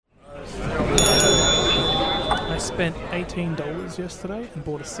spent $18 yesterday and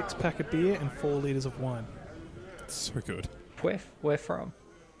bought a 6-pack of beer and 4 litres of wine. So good. Where from?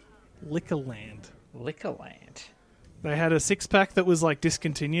 Liquorland. Liquorland. They had a 6-pack that was like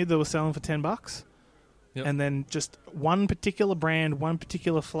discontinued. They were selling for $10, Yep. and then just one particular brand, one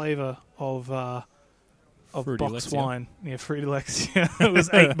particular flavour of Fruity box Lexia. wine. Yeah, Fruity Lexia. It was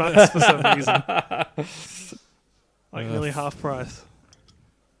 $8 for some reason. Like nearly half price.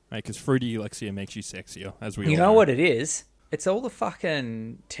 Mate, because Fruity Lexia makes you sexier, as we all You know what it is? It's all the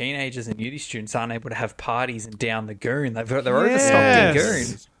fucking teenagers and uni students aren't able to have parties and down the goon. They're overstocked in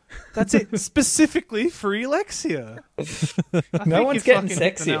goon. That's it. Specifically Fruity Lexia. No one's getting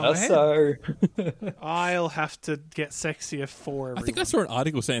sexier, so I'll have to get sexier for everyone. I think I saw an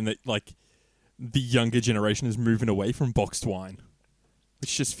article saying that, like, the younger generation is moving away from boxed wine,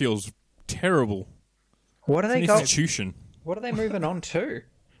 which just feels terrible. what are It's an they going? institution. What are they moving on to?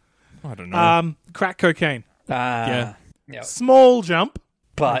 I don't know. Crack cocaine. Yeah. Yeah, Small jump.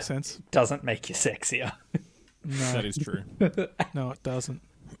 Makes but sense. doesn't make you sexier. No, That is true. no, it doesn't.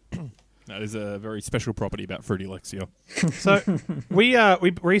 That is a very special property about Fruity Lexia. So we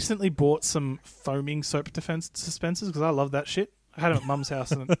recently bought some foaming soap dispensers because I love that shit. I had them at Mum's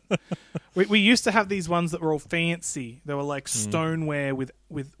house, and we used to have these ones that were all fancy. They were like stoneware with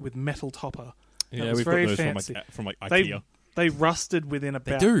metal topper. Yeah, was we've got very those fancy. from like They IKEA. they rusted within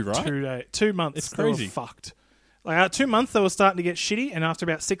about do, right? 2 months. It's They were crazy. fucked. Like 2 months, they were starting to get shitty, and after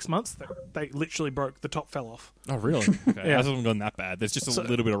about 6 months, they literally broke. The top fell off. Oh, really? Okay. Yeah. It hasn't gone that bad. There's just a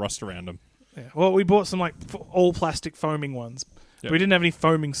little bit of rust around them. Yeah. Well, we bought some like all plastic foaming ones. Yep. We didn't have any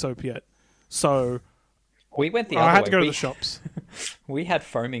foaming soap yet, so We went the other I way. had to go to we, the shops. we had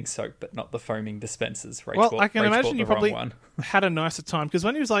foaming soap, but not the foaming dispensers. Rach Well, bought- I can Rach imagine bought you the wrong probably one. had a nicer time because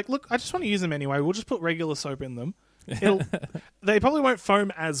when he was like, "Look, I just want to use them anyway. We'll just put regular soap in them. They probably won't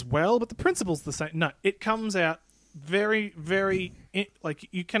foam as well, but the principle's the same. No, it comes out very, very like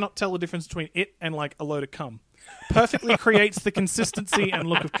you cannot tell the difference between it and like a load of cum. Perfectly creates the consistency and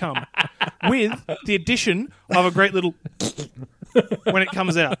look of cum, with the addition of a great little when it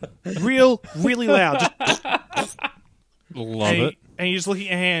comes out, really loud. Just, Love it. and you just look at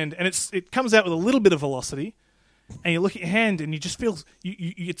your hand, and it comes out with a little bit of velocity, and you look at your hand, and you just feel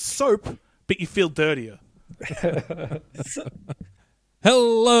it's soap, but you feel dirtier.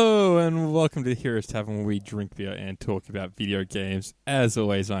 Hello and welcome to the Heroes Tavern, where we drink beer and talk about video games. As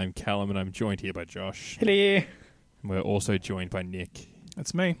always, I'm Callum and I'm joined here by Josh. Hello. We're also joined by Nick.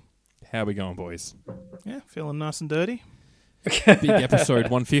 That's me. How we going, boys? Yeah, feeling nice and dirty. Big episode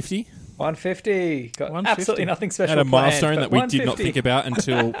 150. 150. Got 150. absolutely nothing special. And a milestone planned, that but we did not 150. think about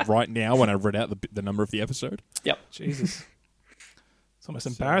until right now when I read out the number of the episode. Yep, Jesus. It's almost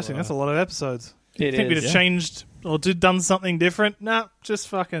embarrassing. That's a lot of episodes. it Think we'd have is. changed or done something different? Nah, just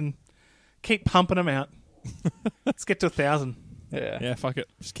fucking keep pumping them out. Let's get to 1,000. Yeah. Yeah, fuck it.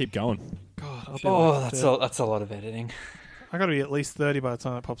 Just keep going. God, I'll be Oh, like, that's a lot of editing. I got to be at least 30 by the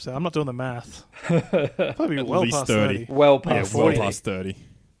time that pops out. I'm not doing the math. Probably At well least past 30. 30. Well Yeah, past well 40. past 30.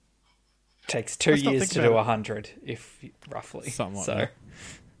 Takes 2 Let's not years think to about do it. 100, if roughly. Something like so. that.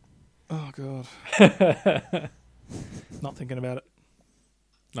 Oh, God. Not thinking about it.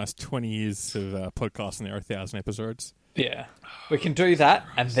 Nice 20 years of podcasting there, 1,000 episodes. Yeah. We can do that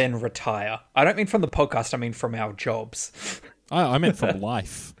and then retire. I don't mean from the podcast, I mean from our jobs. I meant from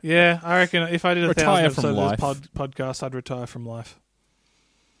life. Yeah, I reckon if I did 1,000 Retire episodes from of this life. podcast, I'd retire from life.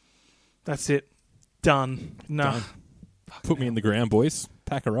 That's it. Done. Nah. Done. Put me in the ground, boys.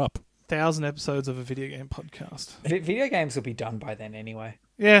 Pack her up. 1,000 episodes of a video game podcast. Video games will be done by then anyway.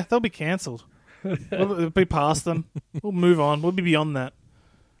 Yeah, they'll be cancelled. We'll be past them. We'll move on. We'll be beyond that.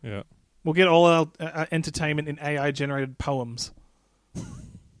 Yeah. We'll get all our entertainment in AI-generated poems.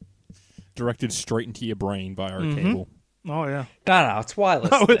 Directed straight into your brain via a cable. Oh, yeah. No, it's wireless.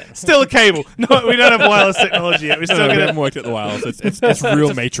 Oh, then. still a cable. No, we don't have wireless technology yet. We're still No, we going haven't to... worked at the wireless. It's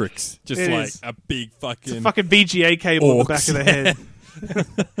real Matrix. Just It like is. a big fucking... Fucking VGA cable in the back Orcs. of the head.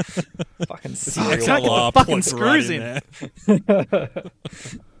 Fucking I serial. can't get the fucking screws in. There.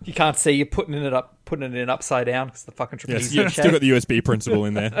 You can't see you're putting it upside down because the fucking Yes, trapezium yeah, shape. still got the USB principle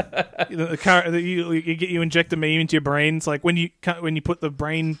in there. The current, you inject a meme into your brain. It's like when you put the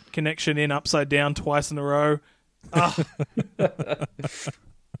brain connection in upside down twice in a row.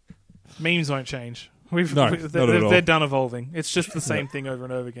 Memes won't change. Not at all. They're done evolving. It's just the same thing over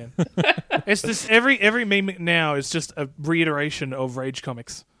and over again. It's just every meme now is just a reiteration of Rage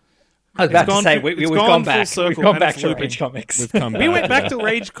Comics. I was about to gone say full- we've it's gone gone back. full We've circle gone and back it's to looping. Rage Comics. We've come We went back yeah. to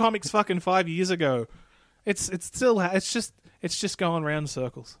Rage Comics fucking 5 years ago. It's just going round in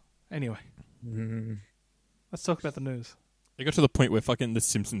circles. Anyway, let's talk about the news. It got to the point where fucking The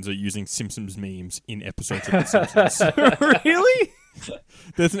Simpsons are using Simpsons memes in episodes of The Simpsons. Really?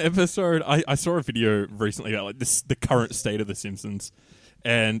 There's an episode, I saw a video recently about like the current state of The Simpsons,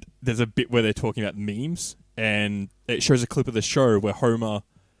 and there's a bit where they're talking about memes, and it shows a clip of the show where Homer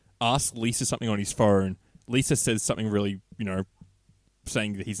asks Lisa something on his phone. Lisa says something really,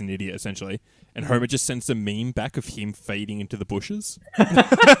 saying that he's an idiot, essentially, and Homer just sends a meme back of him fading into the bushes.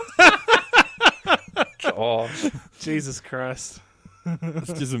 Gosh. Jesus Christ.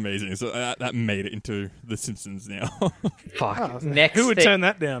 It's just amazing. So that made it into The Simpsons now. Fuck. Oh, Next who would thing, turn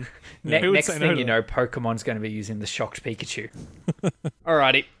that down? Who would next say thing no to you that? know, Pokemon's going to be using the shocked Pikachu.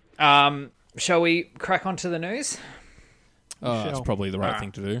 Alrighty. Shall we crack onto the news? That's probably the right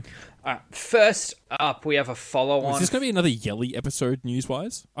thing to do. First up, we have a follow-on. Is this going to be another Yelly episode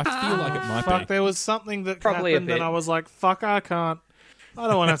news-wise? I feel like it might Fuck, be. there was something that Probably a happened bit. and I was like, fuck, I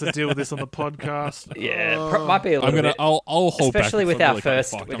don't want to have to deal with this on the podcast. Yeah, Oh. might be a little bit. I'll hold back. Especially because with I'm our really kinda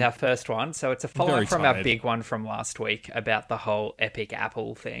first fucked. with our first one. So it's a follow-up very from our tired. big one from last week about the whole Epic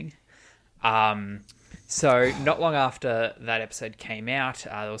Apple thing. So not long after that episode came out,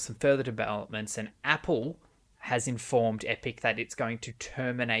 there was some further developments, and Apple has informed Epic that it's going to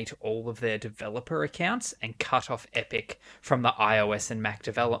terminate all of their developer accounts and cut off Epic from the iOS and Mac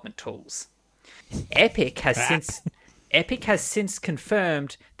development tools. Epic has since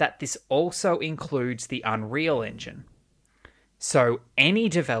confirmed that this also includes the Unreal Engine. So any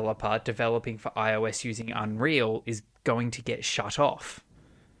developer developing for iOS using Unreal is going to get shut off.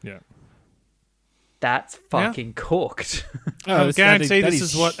 Yeah. That's fucking cooked. I guarantee that this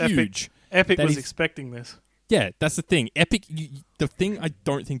is what huge. Epic That was is- expecting this. Yeah, that's the thing. Epic. The thing I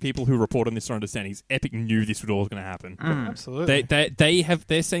don't think people who report on this are understanding is Epic knew this was all going to happen. Absolutely.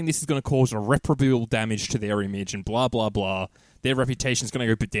 They're saying this is going to cause irreparable damage to their image and blah blah blah. Their reputation is going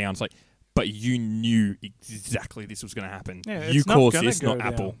to go down. It's like, but you knew exactly this was going to happen. Yeah, You it's not caused gonna this, go not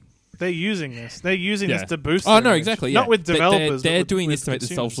down. Apple. They're using this. They're using Yeah. this to boost Oh their no, image. exactly. Not Yeah. with developers. They're but doing with this to make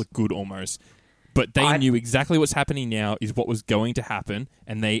themselves consumers. look good almost. But they knew exactly what's happening now is what was going to happen,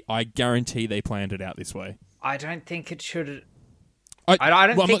 and I guarantee they planned it out this way. I don't think it should. I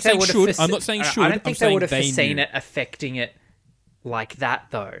don't well, I'm think not saying they would should. have. I'm not saying should. I don't I'm think they saying would have they foreseen knew. it affecting it like that,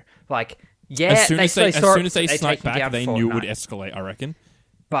 though. Like, yeah, As soon as they saw it, sniped taken down back, they knew it would Fortnite. escalate. I reckon.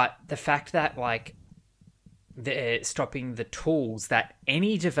 But the fact that like they're stopping the tools that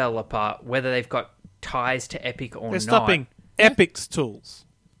any developer, whether they've got ties to Epic or They're not, stopping Epic's tools.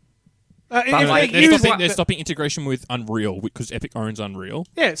 If like, they They're use stopping, it- they're stopping integration with Unreal because Epic owns Unreal.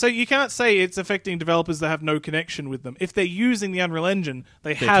 Yeah, so you can't say it's affecting developers that have no connection with them. If they're using the Unreal Engine,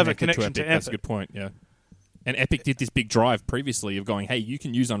 they They're have a connected connection to Epic. That's a good point. Yeah, and Epic did this big drive previously of going, "Hey, you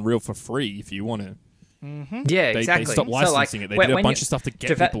can use Unreal for free if you want to." Yeah, They exactly. stopped licensing it. They did a bunch of stuff to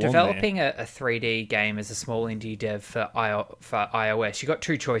get people on there. developing a 3D game as a small indie dev for iOS. You got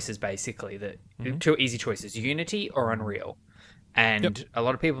two choices basically. Two easy choices: Unity or Unreal. And a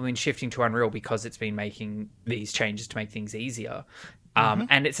lot of people have been shifting to Unreal because it's been making these changes to make things easier.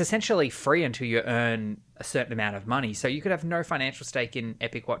 And it's essentially free until you earn a certain amount of money. So you could have no financial stake in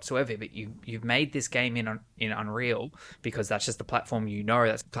Epic whatsoever, but you've made this game in Unreal because that's just the platform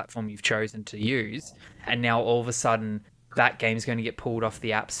that's the platform you've chosen to use. And now all of a sudden that game's going to get pulled off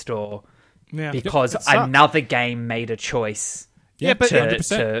the App Store Yeah. because It sucks. another game made a choice. Yeah, but- to,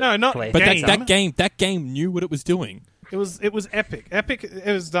 100%. No, not play But game. that game knew what it was doing. It was Epic. Epic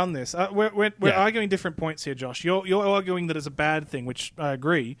has done this. We're Yeah. arguing different points here, Josh. You're arguing that it's a bad thing, which I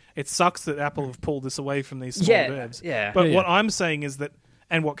agree. It sucks that Apple have pulled this away from these small devs. yeah. But Yeah, what yeah. I'm saying is that,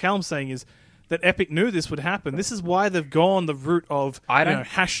 and what Callum's saying is that Epic knew this would happen. This is why they've gone the route of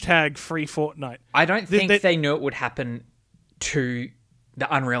hashtag free Fortnite. I don't think They- they knew it would happen to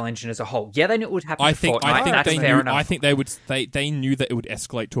the Unreal Engine as a whole. Yeah, they knew it would happen I to think Fortnite. That's they fair knew. enough. I think they knew that it would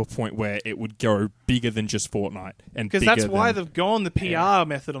escalate to a point where it would go bigger than just Fortnite, and Because that's why they've gone the PR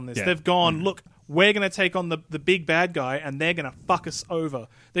method on this. Yeah. They've gone, look, we're going to take on the big bad guy, and they're going to fuck us over.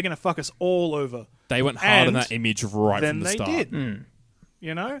 They're going to fuck us all over. they went hard on and that image right Then from the they start. did.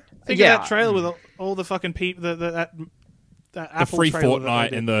 You know? Think Yeah. of that trailer with all the fucking people, that The Apple free trailer that they Fortnite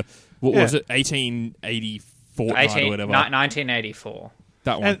did. and the what was it, 1880 Fortnite or whatever. 1984.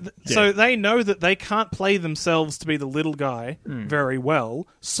 That one. And so they know that they can't play themselves to be the little guy very well,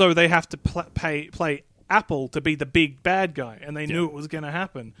 so they have to play Apple to be the big bad guy, and they knew it was going to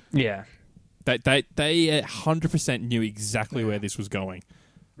happen. Yeah. They 100% knew exactly where this was going.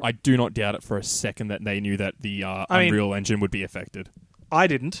 I do not doubt it for a second that they knew that the mean- Unreal Engine would be affected. I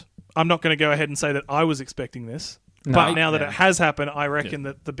didn't. I'm not going to go ahead and say that I was expecting this. No. But now that Yeah. it has happened, I reckon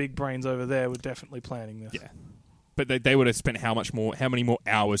that the big brains over there were definitely planning this. Yeah. but they would have spent how many more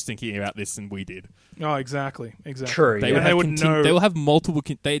hours thinking about this than we did. Oh, exactly. True. They yeah. would have would know. They will have multiple.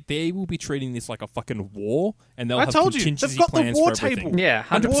 They will be treating this like a fucking war, and they'll I have told you, contingency they've got the plans war for everything. table. Yeah,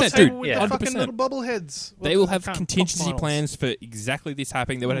 The 100%. war 100%, table dude. with Yeah. the fucking 100%. little bobbleheads. They will have Cup contingency finals. plans for exactly this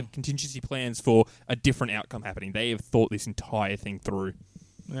happening. They would have contingency plans for a different outcome happening. They have thought this entire thing through.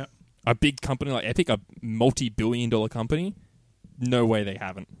 Yeah. A big company like Epic, a multi-billion-dollar company, no way they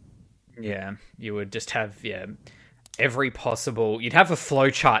haven't. Yeah, you would just have every possible. You'd have a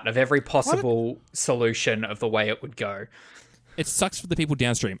flowchart of every possible solution of the way it would go. It sucks for the people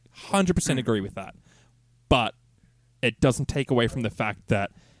downstream. 100% agree with that. But it doesn't take away from the fact that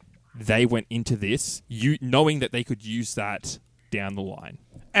they went into this knowing that they could use that down the line.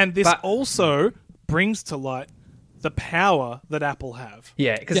 And this But- also brings to light the power that Apple have.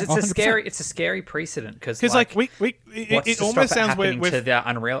 Yeah, because Yeah, it's a scary precedent. Because Because like, it it almost sounds happening we're to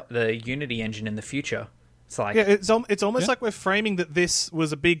the Unity engine in the future. It's like it's almost like we're framing that this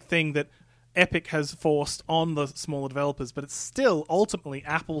was a big thing that Epic has forced on the smaller developers, but it's still ultimately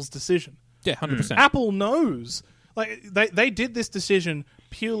Apple's decision. Yeah, 100%. Apple knows. Like they did this decision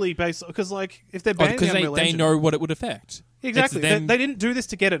purely based because like if they're banning the Because Unreal they Engine, know what it would affect. exactly It's they them- didn't do this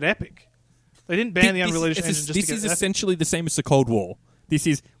to get at Epic. They didn't ban the Unreal Engine just this to is get at Epic. essentially the same as the Cold War. This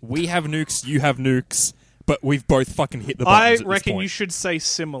is, we have nukes, you have nukes, but we've both fucking hit the buttons I at this reckon point. you should say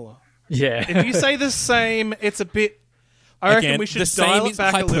similar. yeah. If you say the same, it's a bit. I reckon Again, we should the same dial is it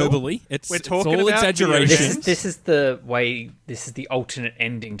back a little. hyperbole. It's We're it's talking all about exaggeration. This is the way. This is the alternate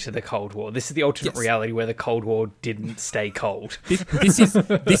ending to the Cold War. This is the alternate Yes. reality where the Cold War didn't stay cold. This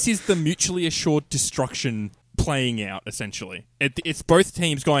is the mutually assured destruction playing out, essentially. It's both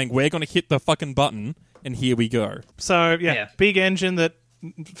teams going, we're going to hit the fucking button, and here we go. So Yeah. big engine that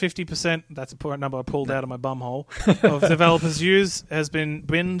 50%. That's a poor number I pulled out of my bumhole of developers use has been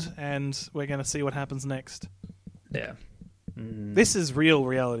binned, and we're going to see what happens next. Yeah. This is real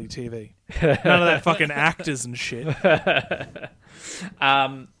reality TV. None of that fucking actors and shit.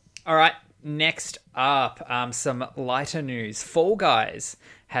 All right. Next up, some lighter news. Fall Guys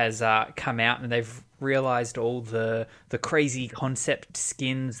has come out, and they've realized all the crazy concept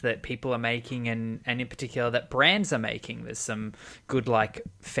skins that people are making, and in particular that brands are making. There's some good like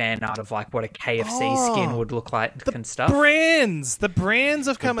fan art of like what a KFC skin would look like and stuff. The brands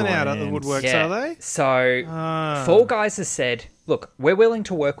have coming out of the brands. woodworks, are they? So Fall Guys has said, look, we're willing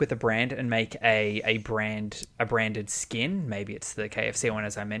to work with a brand and make a branded skin. Maybe it's the KFC one,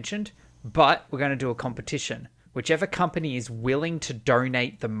 as I mentioned, but we're going to do a competition. Whichever company is willing to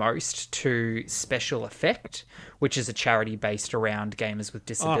donate the most to Special Effect, which is a charity based around gamers with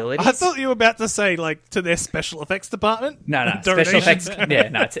disabilities. I thought you were about to say like to their special effects department. No, Donation. Special Effects. Yeah,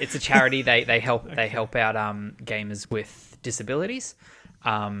 no, it's a charity. They help out gamers with disabilities.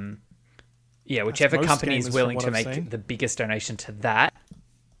 Whichever most company gamers is from willing what to I've make seen. the biggest donation to that,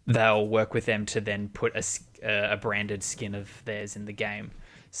 they'll work with them to then put a branded skin of theirs in the game.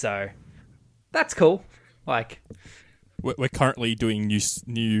 So that's cool. Like, We're currently doing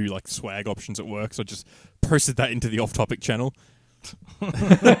new like swag options at work, so I just posted that into the off-topic channel.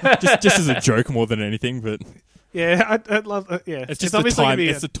 just as a joke more than anything, but Yeah, I'd love. Yeah, it's just the obviously gonna time. be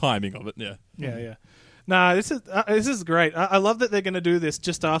It's the timing of it. Yeah. Yeah. Nah, this is great. I love that they're going to do this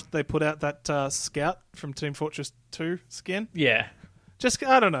just after they put out that Scout from Team Fortress 2 skin. yeah. Just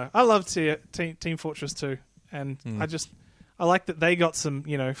I don't know. I love Team Fortress 2, and I like that they got some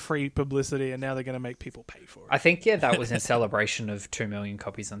free publicity, and now they're going to make people pay for it. I think, that was in celebration of 2 million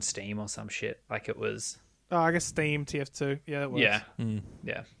copies on Steam or some shit. Like, it was... Oh, I guess Steam TF2. Yeah, it was. Yeah.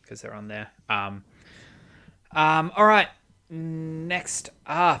 Yeah, because they're on there. All right. Next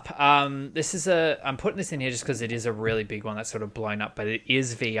up. This is I'm putting this in here just because it is a really big one that's sort of blown up, but it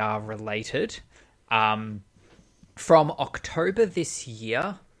is VR related. From October this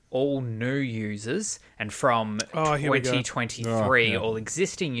year, all new users, and from here we go. 2023, yeah. all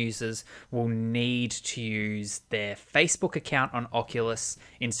existing users will need to use their Facebook account on Oculus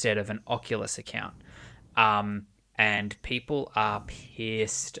instead of an Oculus account. And people are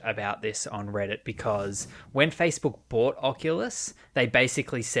pissed about this on Reddit because when Facebook bought Oculus, they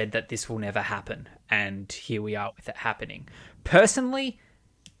basically said that this will never happen. And here we are with it happening. Personally,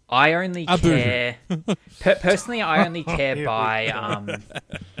 I only care... personally, I only care by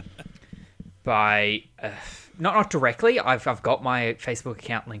not directly. I've got my Facebook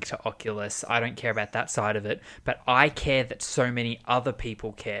account linked to Oculus. I don't care about that side of it, but I care that so many other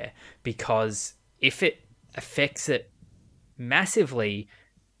people care, because if it affects it massively,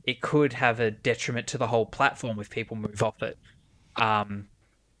 it could have a detriment to the whole platform if people move off it.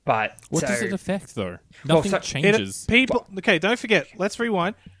 But What does it affect though? Nothing changes. People. Okay, don't forget. Let's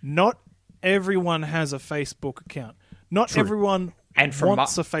rewind. Not everyone has a Facebook account. Not True. everyone And from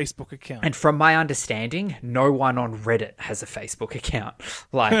wants a Facebook account. And from my understanding, no one on Reddit has a Facebook account.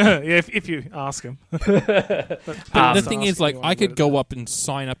 Like, yeah, if you ask them. But the thing is, ask like, anyone I could Reddit go that. up and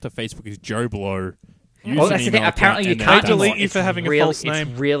sign up to Facebook as Joe Blow. well, that's the thing. Apparently, you can't delete anymore. you for It's having a really, false name.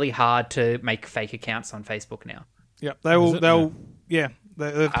 It's really hard to make fake accounts on Facebook now. Yeah, they will. it? They'll. Yeah,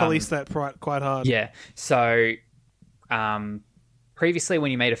 they've policed that quite hard. Yeah. So, previously,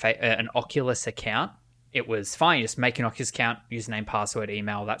 when you made an Oculus account, it was fine. You just make an Oculus account, username, password,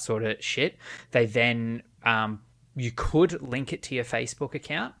 email, that sort of shit. They then, you could link it to your Facebook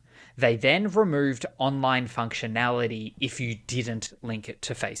account. They then removed online functionality if you didn't link it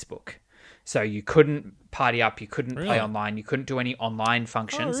to Facebook. So you couldn't party up, you couldn't Really? play online, you couldn't do any online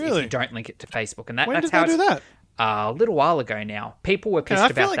functions if really? you don't link it to Facebook. And When that's did how they do it's that? a little while ago now. People were pissed I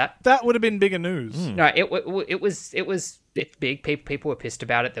feel about like that. that would have been bigger news. No, it's big. People were pissed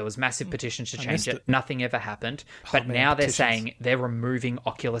about it. There was massive petitions to change missed it. it. Nothing ever happened. But man, now they're petitions. saying they're removing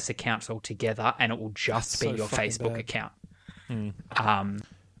Oculus accounts altogether, and it will just That's be so your fucking Facebook bad. account.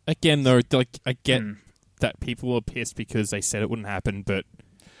 Again, though, like, I get that people were pissed because they said it wouldn't happen, but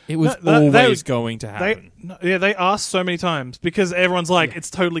it was always going to happen. They asked so many times because everyone's like, it's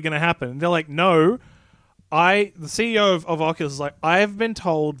totally going to happen. And they're like, no. The CEO of Oculus is like, I have been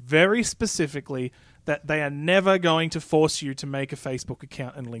told very specifically that they are never going to force you to make a Facebook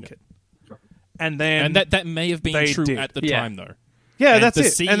account and link it. And then And that may have been they true did. at the Yeah. time, though. yeah, And that's the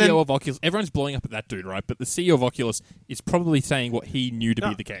it. CEO And then, of Oculus, everyone's blowing up at that dude, right? But the CEO of Oculus is probably saying what he knew to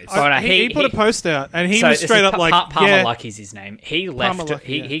be the case. Oh, no, he put a he- post out and he So was this straight is up like, Palmer yeah, Lucky's his name. He left. Palmer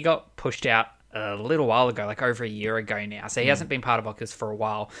Luckey, yeah. He got pushed out a little while ago, like over a year ago now. So he hasn't been part of Oculus for a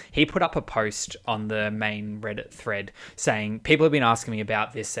while. He put up a post on the main Reddit thread saying, people have been asking me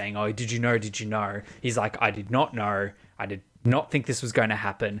about this, saying, oh, did you know? Did you know? He's like, I did not know. I did not think this was going to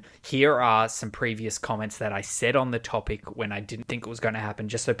happen. Here are some previous comments that I said on the topic when I didn't think it was going to happen,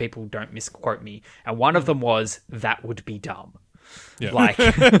 just so people don't misquote me. And one of them was, that would be dumb. Yeah. Like,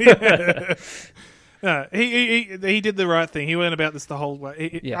 he did the right thing. He went about this the whole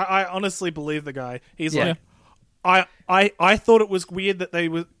way. Yeah. I honestly believe the guy. He's Yeah. like, I thought it was weird that they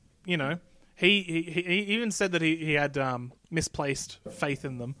were, you know, he even said that he had misplaced faith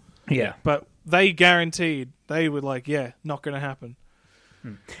in them. yeah. But they guaranteed they were like, yeah, not going to happen.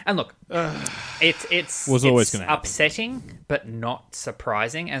 And look, it's Was always it's gonna happen. upsetting, but not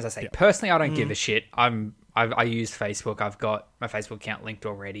surprising. As I say, personally, I don't give a shit. I use Facebook. I've got my Facebook account linked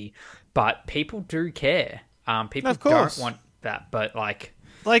already, but people do care. People Of course. don't want that, but like,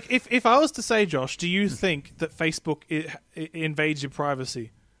 if I was to say, Josh, do you think that Facebook it invades your privacy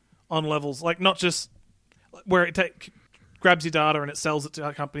on levels like not just where it grabs your data and it sells it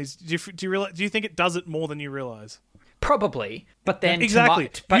to companies? Do you realize? Do you think it does it more than you realize? probably. But then Exactly.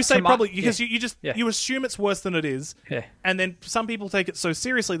 You say probably yeah. because you just Yeah. you assume it's worse than it is, Yeah. and then some people take it so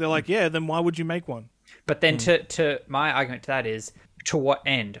seriously they're like, yeah, then why would you make one? But then to my argument to that is, to what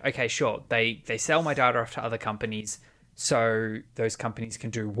end? Okay, sure. They sell my data off to other companies, so those companies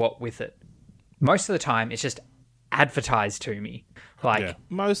can do what with it? Most of the time, it's just advertised to me. Like, Yeah.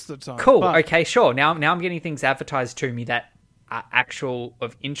 Most of the time. cool. But Okay, sure. Now I'm getting things advertised to me that are actual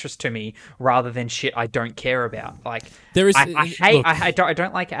of interest to me, rather than shit I don't care about. Like, There is- I hate. look- I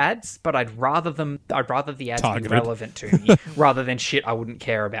don't like ads, but I'd rather the ads Targeted. be relevant to me rather than shit I wouldn't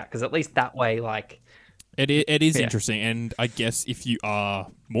care about. Because at least that way, like, It is Yeah. interesting, and I guess if you are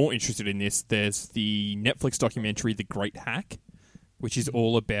more interested in this, there's the Netflix documentary "The Great Hack," which is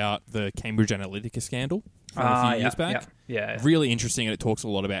all about the Cambridge Analytica scandal from a few years back. Yeah. Really interesting, and it talks a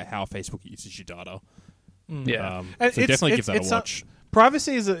lot about how Facebook uses your data. Yeah. And So definitely give that a watch.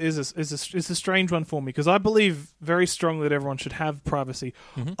 Privacy is a strange one for me because I believe very strongly that everyone should have privacy.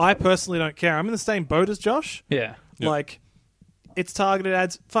 I personally don't care. I'm in the same boat as Josh. Yeah. Yep. Like, it's targeted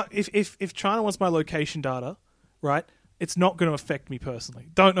ads. Fuck, if China wants my location data, right? It's not going to affect me personally.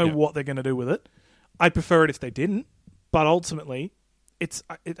 Don't know Yeah. what they're going to do with it. I'd prefer it if they didn't, but ultimately,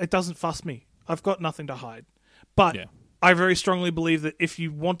 it doesn't fuss me. I've got nothing to hide. But Yeah. I very strongly believe that if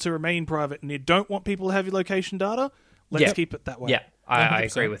you want to remain private and you don't want people to have your location data, let's Yeah. keep it that way. Yeah. I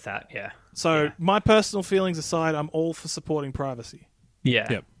 100%. agree with that. Yeah. So Yeah. my personal feelings aside, I'm all for supporting privacy. Yeah.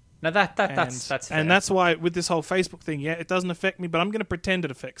 Yep. No, that's And, fair. and that's why with this whole Facebook thing, yeah, it doesn't affect me, but I'm going to pretend it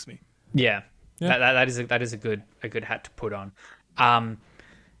affects me. Yeah, Yeah. that is a good hat to put on.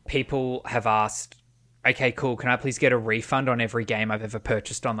 People have asked, okay, cool, can I please get a refund on every game I've ever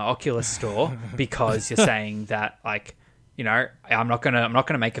purchased on the Oculus store? Because you're saying that, like, you know, I'm not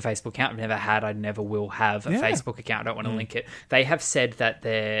gonna make a Facebook account. I've never had, I never will have a Yeah. Facebook account. I don't want to link it. They have said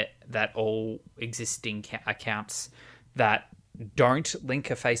that all existing accounts that don't link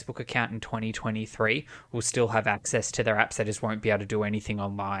a Facebook account in 2023 will still have access to their apps. They just won't be able to do anything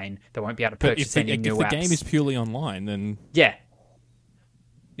online. They won't be able to But purchase if any new the apps. game is purely online, then Yeah.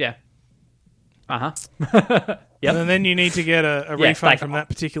 Yep. And then you need to get a Yeah, refund like, from that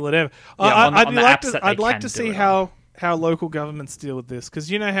particular dev. on I'd the like apps that to. they I'd like can to do see it how local governments deal with this, because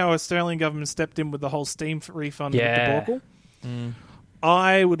you know how Australian government stepped in with the whole Steam refund with Yeah. the debacle.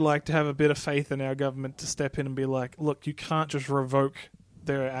 I would like to have a bit of faith in our government to step in and be like, look, you can't just revoke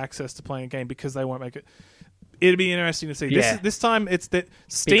their access to playing a game because they won't make it. It'd be interesting to see. Yeah. This time it's that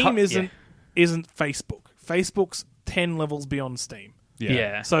Steam Because- isn't Facebook. Facebook's 10 levels beyond Steam.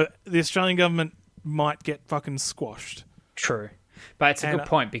 Yeah. So the Australian government might get fucking squashed. True, but it's a And, good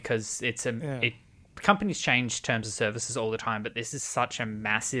point because Yeah. companies change terms of services all the time, but this is such a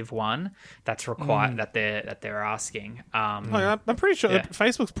massive one that's required that they're asking. I'm pretty sure Yeah.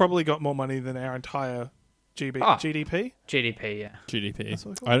 Facebook's probably got more money than our entire Ah. GDP. GDP, yeah. GDP. That's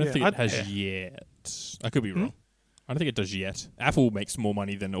what it's I don't called. think Yeah, it has yet. I could be wrong. I don't think it does yet. Apple makes more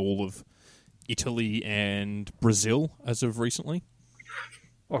money than all of Italy and Brazil as of recently.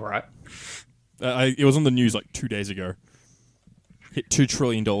 All right. It was on the news like 2 days ago. Hit $2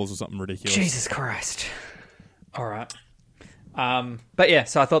 trillion or something ridiculous. Jesus Christ. All right. But yeah,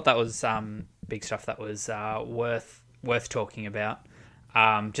 so I thought that was big stuff that was worth talking about.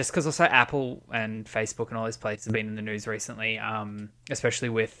 Just because also Apple and Facebook and all these places have been in the news recently, especially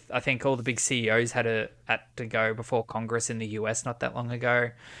with, I think all the big CEOs had to go before Congress in the US not that long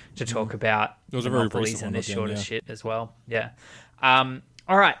ago to talk about It was a very monopolies recent and one this again, sort of yeah. shit as well. Yeah.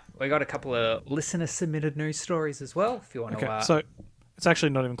 All right, we got a couple of listener-submitted news stories as well, if you want Okay, to... so it's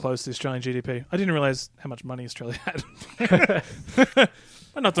actually not even close to the Australian GDP. I didn't realize how much money Australia had.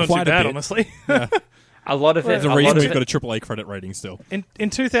 I'm not doing Quite too a bad, bit. honestly. a lot of it... There's a a reason lot of we've it- got a AAA credit rating still. In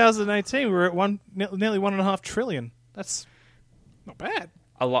 2018, we were at nearly $1.5 trillion. That's not bad.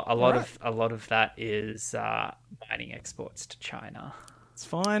 A lot Alright. of that is mining exports to China. It's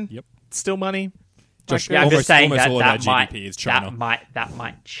fine. Yep. It's still money. Josh, Yeah, I'm almost, just saying almost that all of our that might GDP is China. that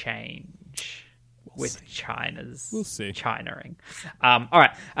might change with China's We'll see. Chinaing. All right,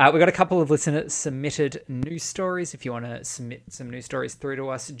 we got a couple of listener submitted news stories. If you want to submit some news stories through to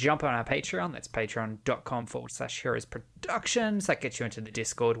us, jump on our Patreon. That's patreon.com/Heroes Productions. That gets you into the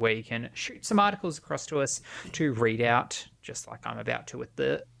Discord where you can shoot some articles across to us to read out, just like I'm about to with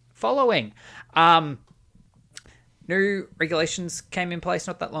the following. New regulations came in place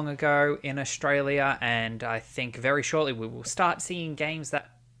not that long ago in Australia, and I think very shortly we will start seeing games that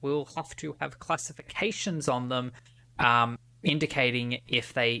will have to have classifications on them indicating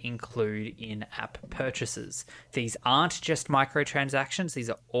if they include in-app purchases. These aren't just microtransactions, these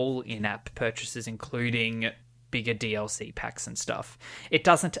are all in-app purchases, including bigger DLC packs and stuff. It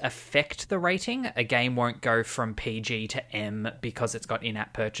doesn't affect the rating. A game won't go from PG to M because it's got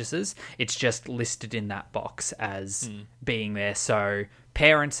in-app purchases. It's just listed in that box as being there. So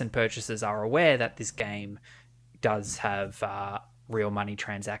parents and purchasers are aware that this game does have real money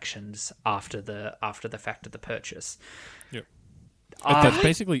transactions after the fact of the purchase. Yep. That's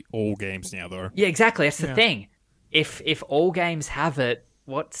basically all games now, though. Yeah, exactly. That's the thing. If all games have it,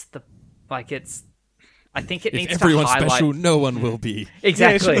 what's the it's? I think it If needs everyone's to highlight special, no one will be. Yeah, it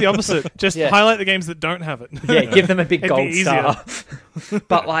exactly. should be the opposite. Just Yeah. highlight the games that don't have it. Yeah, give them a big It'd be gold easier. star.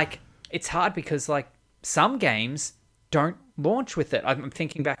 But it's hard because some games don't launch with it. I'm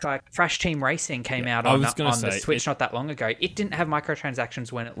thinking back Crash Team Racing came out I on was gonna the say, Switch not that long ago. It didn't have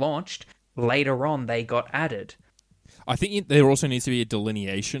microtransactions when it launched. Later on, they got added. I think there also needs to be a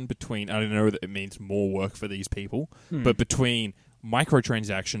delineation between, I don't know that it means more work for these people, but between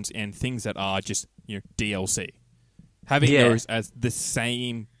microtransactions and things that are just DLC. Having Yeah. those as the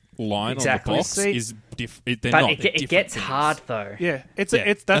same line Exactly. on the box See- is different. They're But not. it They're it different gets things. hard though. Yeah, that's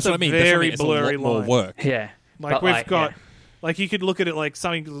That's what a I mean. That's what I very mean. It's blurry a lot more line. work. Yeah. Like But, we've got, yeah. like you could look at it like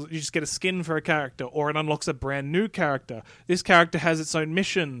something you just get a skin for a character, or it unlocks a brand new character. This character has its own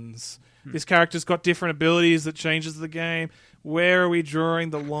missions. This character's got different abilities that changes the game. Where are we drawing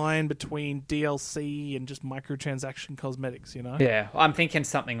the line between DLC and just microtransaction cosmetics? Yeah, I'm thinking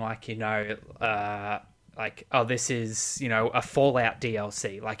something like this is a Fallout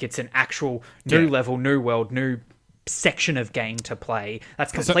DLC. Like it's an actual new level, new world, new section of game to play.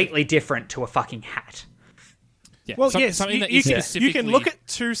 That's completely different to a fucking hat. Yeah. Well, Some- yes, something that you is can specifically- look at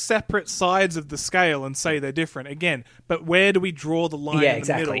two separate sides of the scale and say they're different again. But where do we draw the line Yeah, in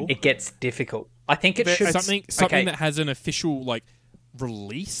exactly. the middle? It gets difficult. I think it But should something okay. that has an official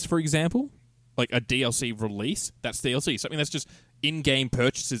release, for example, like a DLC release. That's DLC. Something that's just in-game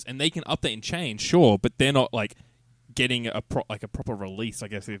purchases, and they can update and change, sure, but they're not getting a proper release, I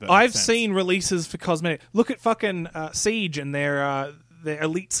guess. If that I've makes sense. seen releases for cosmetic. Look at fucking Siege and their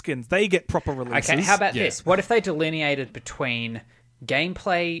elite skins. They get proper releases. Okay, how about Yeah. this? What if they delineated between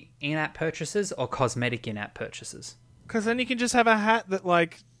gameplay in-app purchases or cosmetic in-app purchases? Because then you can just have a hat that,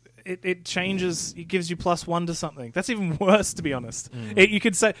 like, it changes, it gives you +1 to something. That's even worse, to be honest. You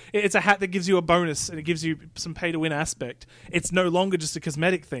could say it's a hat that gives you a bonus and it gives you some pay-to-win aspect. It's no longer just a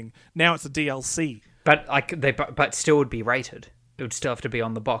cosmetic thing. Now it's a DLC. But but still would be rated. It would still have to be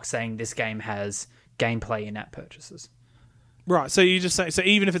on the box saying this game has gameplay in-app purchases. Right, so you just say, so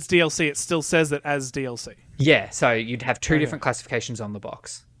even if it's DLC, it still says that as DLC. Yeah, so you'd have two different classifications on the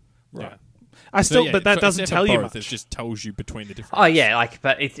box. Yeah. But that doesn't tell you much. It just tells you between the different. Oh yeah,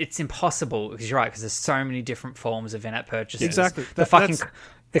 but it's impossible because you're right, because there's so many different forms of in-app purchases. Exactly.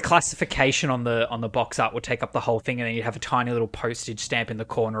 The classification on the box art would take up the whole thing, and then you'd have a tiny little postage stamp in the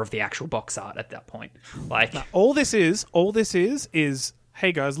corner of the actual box art at that point. Like, All this is,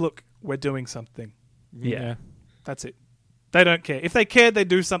 hey guys, look, we're doing something. yeah. That's it. They don't care. If they cared, they'd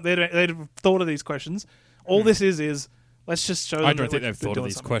do something. They'd have thought of these questions. All this is let's just show them. I don't think that they've they're thought of doing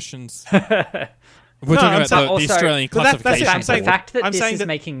these something. questions. We're talking about the also- Australian but that's it. classification. I'm saying The fact that I'm this saying is that-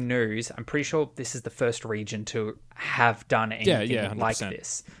 making news, I'm pretty sure this is the first region to have done anything yeah, like 100%.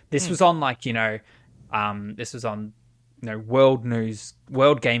 this. This was on this was on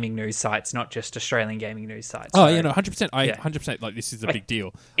world gaming news sites, not just Australian gaming news sites. Oh, So, yeah, no, 100%. Yeah. 100%. Like, this is a big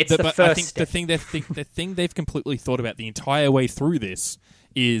deal. It's the but I first think step. the thing they've completely thought about the entire way through this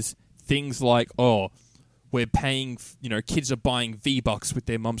is things like, we're paying, kids are buying V-Bucks with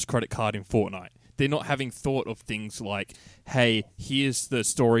their mum's credit card in Fortnite. They're not having thought of things like, hey, here's the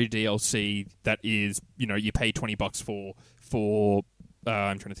story DLC that is, you pay $20 for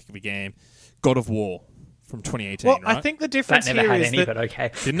I'm trying to think of a game, God of War from 2018, Well, right? I think the that difference never here had is any, that but okay.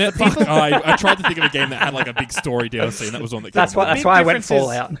 Didn't it? Fuck, I tried to think of a game that had like a big story DLC, and that was one that. That's came why up. big I went difference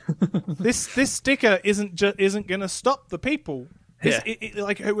Fallout. this sticker isn't going to stop the people. Yeah.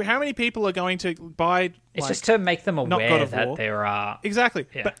 Like, how many people are going to buy? It's like, just to make them God aware of that War. there are. exactly.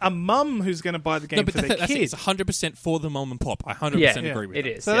 Yeah. But a mum who's going to buy the game No, but for their that's it. kid. It's 100% for the mom and pop. I 100% Yeah, agree with it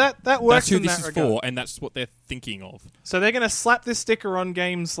that. is. So yeah. that works That's who in this that is regard. for, and that's what they're thinking of. So they're going to slap this sticker on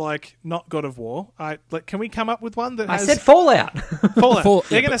games like not God of War. Can we come up with one that I has said Fallout. Fallout?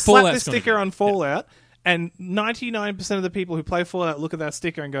 They're yeah, going to but slap Fallout's this gonna sticker be- on Fallout, and 99% of the people who play Fallout look at that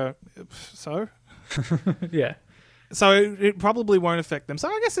sticker and go, "So." yeah. So it probably won't affect them. So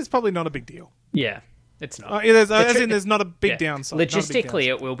I guess it's probably not a big deal. Yeah. It's not. There's not a big Yeah. downside. not a big Logistically, downside.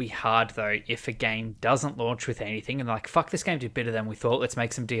 it will be hard though if a game doesn't launch with anything and like, fuck, this game did better than we thought. Let's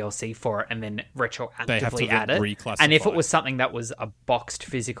make some DLC for it and then They have retroactively to add it. reclassify. And if it was something that was a boxed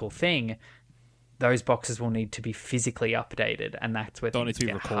physical thing, those boxes will need to be physically updated, and that's where They'll things need to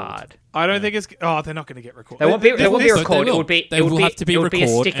be get recalled. hard. I don't think it's. Oh, they're not going to get recorded. They won't be. They won't be will. recorded. They It will. would be. They It would will be. have to be It would be a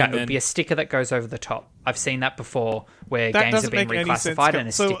recorded, sticker. and It would be then- a sticker that goes over the top. I've seen that before, where That games doesn't have been make any sense, reclassified and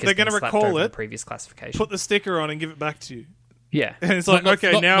a so sticker's they're been gonna slapped recall over the it, previous classification. Put the sticker on and give it back to you. Yeah. And it's like, Not-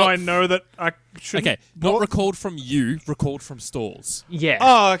 okay, not- now not- I know that I should. Okay, not recalled from you, recalled from stores. Yeah.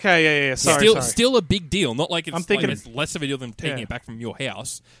 Oh, okay, yeah. Sorry, still, sorry. still a big deal. Not like it's, I'm thinking it's less of a deal than taking Yeah. it back from your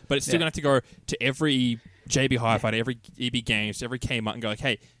house, but it's still Yeah. going to have to go to every JB Hi-Fi, to every EB Games, to every Kmart, and go like,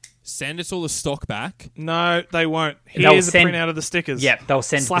 hey, send us all the stock back. No, they won't. They'll Here's a send- printout of the stickers. Yeah, they'll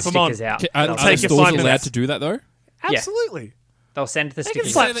send Slap the 'em on. stickers out. Are, They'll are take the your stores 5 allowed minutes. to do that though? Absolutely. They'll send the can stickers.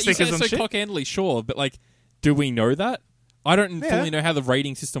 You slap say that, stickers you say on that so shit. cockhandedly, sure, but like, do we know that? I don't Yeah. fully know how the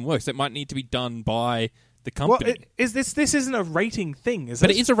rating system works. It might need to be done by the Well, company. this isn't a rating thing, is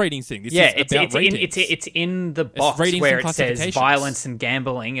but it? it is a rating thing. This Yeah, is it's about it's ratings. it's in the box ratings where and it says classifications. violence and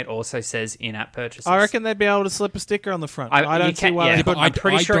gambling. It also says in-app purchases. I reckon they'd be able to slip a sticker on the front. I you don't see can- why yeah, they but couldn't. I'm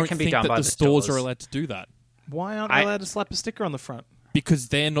pretty sure it don't can be think done that by the the stores are stores. allowed to do that Why aren't they allowed to slap a sticker on the front? because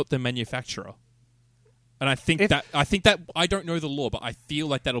they're not the manufacturer. And I think that I don't know the law, but I feel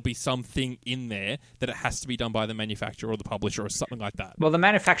like that'll be something in there that it has to be done by the manufacturer or the publisher or something like that. Well, the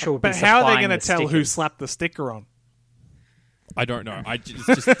manufacturer would But be how are they supplying going to the tell who stickers. slapped the sticker on? I don't know. It's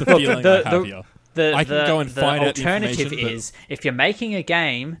just the feeling I have here. I can go and find out the alternative information, but- is if you're making a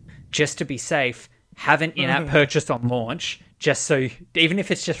game just to be safe, have an in-app purchase on launch, just so even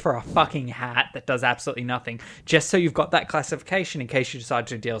if it's just for a fucking hat that does absolutely nothing, just so you've got that classification in case you decide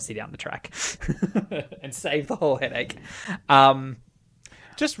to do DLC down the track and save the whole headache.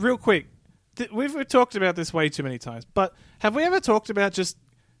 Just real quick, we've talked about this way too many times, but have we ever talked about just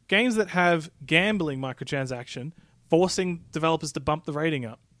games that have gambling microtransaction forcing developers to bump the rating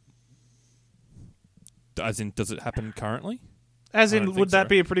up? As in, does it happen currently? As I in, don't would think that so.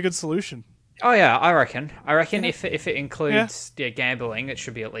 be a pretty good solution? Oh yeah, I reckon if it includes gambling, it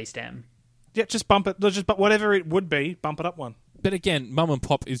should be at least M. Yeah, just bump it. Just but whatever it would be, bump it up one. But again, mum and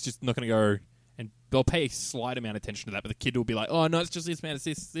pop is just not going to go, and they'll pay a slight amount of attention to that, but the kid will be like, oh, no, it's just this, man, it's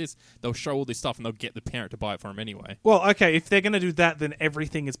this. They'll show all this stuff, and they'll get the parent to buy it for them anyway. Well, okay, if they're going to do that, then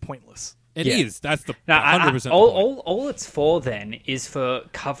everything is pointless. It is. That's the No, 100% the point. all it's for then is for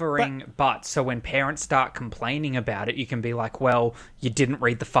covering butts. So when parents start complaining about it, you can be like, "Well, you didn't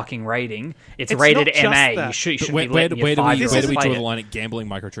read the fucking rating. It's rated not just MA. that. You should Where, be letting your where do we 5-year-old play draw it." the line at gambling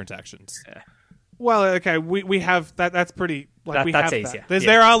microtransactions? Well, okay, we have that. That's pretty. Like we That's have easier. that.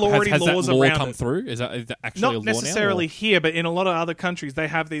 Yeah. There are already Has laws that law around come it. through? Is that actually Not a law now? necessarily or- here, but in a lot of other countries, they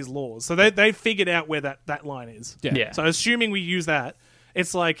have these laws. So they figured out where that line is. Yeah. So assuming we use that,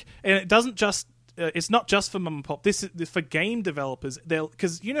 it's like, and it doesn't just. It's not just for mum and pop. This is for game developers. They'll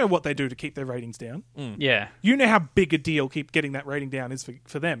because you know what they do to keep their ratings down. Yeah. You know how big a deal keep getting that rating down is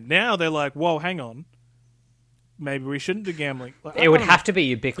for them. Now they're like, whoa, hang on. Maybe we shouldn't do gambling. Like, It would have to be a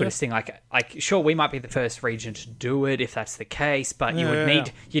ubiquitous thing. Like sure, we might be the first region to do it if that's the case, but you would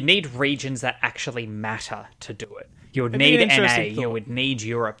Yeah. need regions that actually matter to do it. You would It'd be an need NA. interesting You thought. would need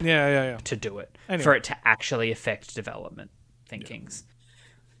Europe Yeah. to do it Anyway. for it to actually affect development thinkings.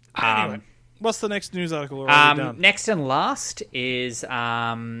 Anyway, what's the next news article already done? Next and last is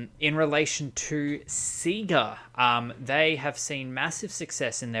in relation to Sega. They have seen massive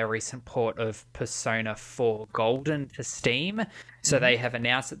success in their recent port of Persona 4 Golden to Steam. So they have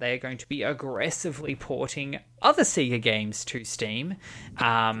announced that they are going to be aggressively porting other Sega games to Steam.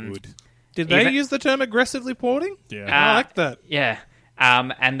 Good. Did they even- use the term aggressively porting? Yeah. I like that. Yeah.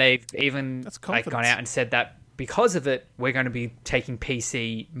 And they've even That's gone confidence. out and said that because of it, we're going to be taking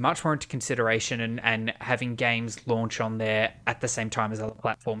PC much more into consideration and having games launch on there at the same time as other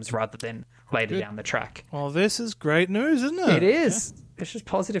platforms rather than later down the track. Well, this is great news, isn't it? It is. It's just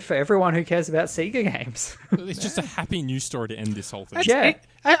positive for everyone who cares about Sega games. It's just a happy news story to end this whole thing. Yeah.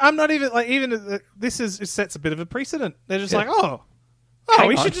 I'm not even like this it sets a bit of a precedent. They're just like, Hang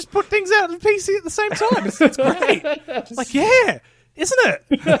we on. should just put things out on PC at the same time. It's great. Like, yeah, isn't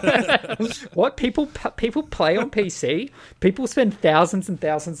it? What people play on PC? People spend thousands and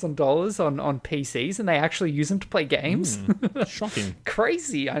thousands of dollars on PCs and they actually use them to play games. Shocking.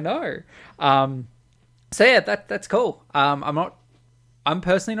 Crazy, I know. So yeah, that's cool. I'm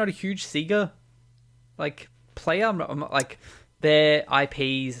personally not a huge Sega player. I'm not like their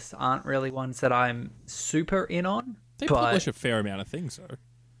IPs aren't really ones that I'm super in on. They but publish a fair amount of things, though.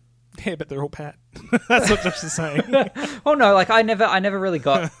 Yeah, but they're all pat. That's what Josh is saying. oh no, like I never really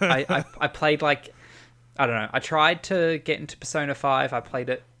got. I played like I don't know. I tried to get into Persona 5. I played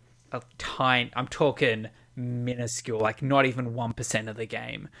it a tiny. I'm talking minuscule, like not even 1% of the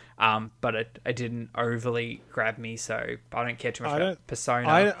game. But it didn't overly grab me, so I don't care too much about Persona.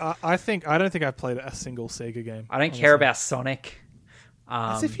 I don't think I've played a single Sega game. I don't care about Sonic.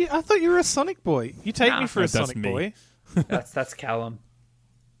 As if I thought you were a Sonic boy. You take me for a That's Sonic me. boy. That's Callum.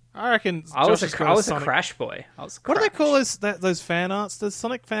 I reckon. I was Josh has got a Sonic. Crash boy. I was. What do they Crash. call those fan arts? Does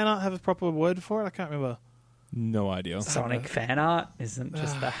Sonic fan art have a proper word for it? I can't remember. No idea. Sonic fan art isn't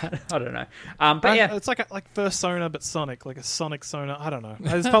just that. I don't know. But yeah, It's like Persona but Sonic, like a Sonic Sona. I don't know.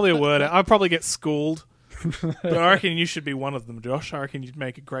 There's probably a word. I'll probably get schooled. But I reckon you should be one of them, Josh. I reckon you'd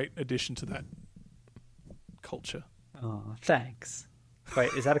make a great addition to that culture. oh, thanks.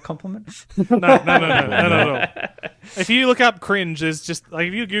 Wait, is that a compliment? No. If you look up cringe, there's just like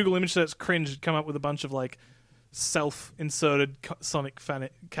if you Google image search cringe, it'd come up with a bunch of like self-inserted Sonic fan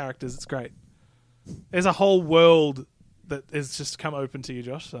characters. It's great. There's a whole world that has just come open to you,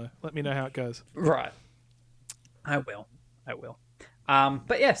 Josh. So let me know how it goes. Right. I will.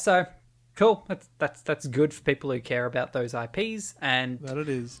 But yeah, so cool. That's good for people who care about those IPs, and That it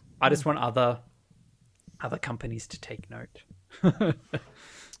is. I just want other companies to take note.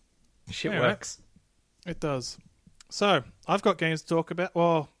 Shit Yeah, works. It does. So I've got games to talk about.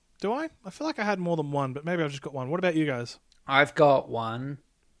 Well, do I? I feel like I had more than one, but maybe I've just got one. What about you guys? I've got one.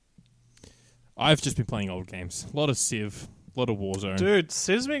 I've just been playing old games. A lot of Civ, a lot of Warzone. Dude,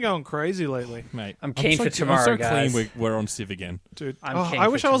 Civ's been going crazy lately. Mate, I'm keen for tomorrow, I'm so guys. clean we're on Civ again. Dude, I'm keen I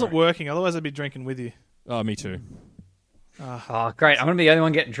for wish I wasn't tomorrow. working. Otherwise, I'd be drinking with you. Oh, me too. Oh, great! I'm gonna be the only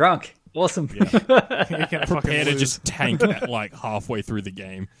one getting drunk. Awesome. You can't fucking Prepare to lose. just tank at like halfway through the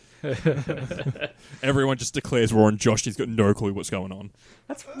game. Everyone just declares war on Josh. He's got no clue what's going on.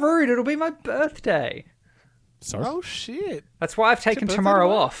 That's rude. It'll be my birthday. Sorry? Oh shit! That's why I've taken birthday tomorrow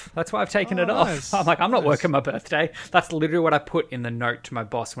tomorrow? off. That's why I've taken Oh, it off. nice. I'm like, I'm not Nice. working my birthday. That's literally what I put in the note to my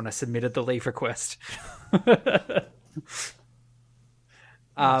boss when I submitted the leave request.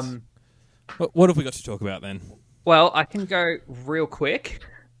 What have we got to talk about then? Well, I can go real quick.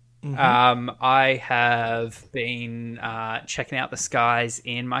 I have been checking out the skies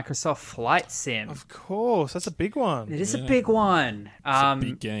in Microsoft Flight Sim. Of course, that's a big one. It is a big one. It's a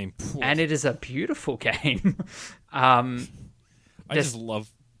big game. And it is a beautiful game. I just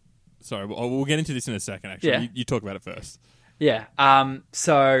love... Sorry, we'll get into this in a second, actually. Yeah. You talk about it first. Yeah.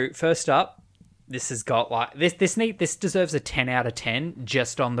 So first up, this has got like this deserves a 10 out of 10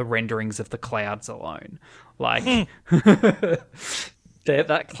 just on the renderings of the clouds alone. Like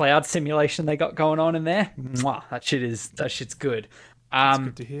that cloud simulation they got going on in there. Mwah, that shit's good. That's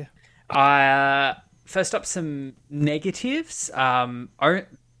good to hear. First up, some negatives.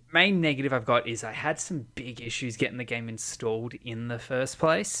 Main negative I've got is I had some big issues getting the game installed in the first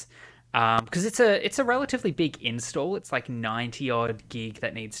place. Because it's a relatively big install. It's like 90 odd gig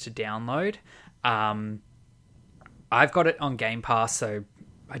that needs to download. I've got it on Game Pass, so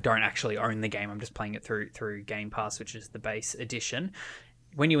I don't actually own the game. I'm just playing it through Game Pass, which is the base edition.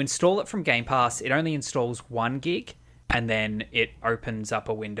 When you install it from Game Pass, it only installs 1 gig, and then it opens up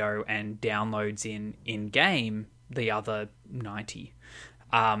a window and downloads in game the other 90.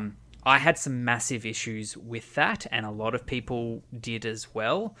 I had some massive issues with that, and a lot of people did as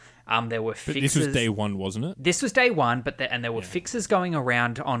well. There were fixes. This was day one, wasn't it? This was day one, but there were fixes going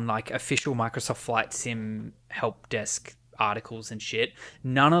around on like official Microsoft Flight Sim help desk articles and shit.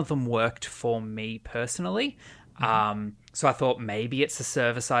 None of them worked for me personally. So I thought maybe it's a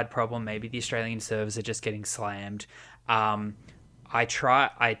server-side problem. Maybe the Australian servers are just getting slammed. I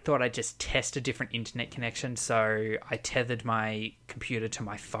thought I'd just test a different internet connection, so I tethered my computer to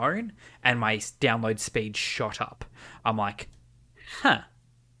my phone, and my download speed shot up. I'm like,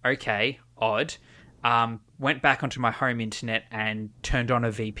 okay, odd. Went back onto my home internet and turned on a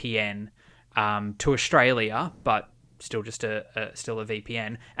VPN to Australia, but still just still a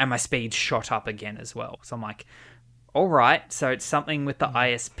VPN, and my speed shot up again as well. So I'm like, all right, so it's something with the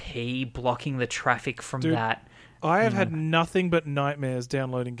ISP blocking the traffic from that. I have had nothing but nightmares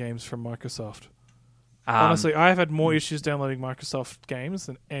downloading games from Microsoft. Honestly, I have had more issues downloading Microsoft games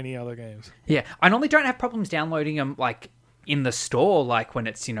than any other games. Yeah, I normally don't have problems downloading them like in the store, like when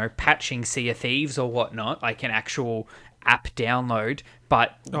it's, patching Sea of Thieves or whatnot, like an actual app download.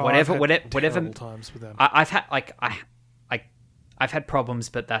 But whatever times with them. I've had I've had problems,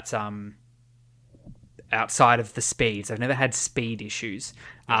 but that's outside of the speeds. I've never had speed issues.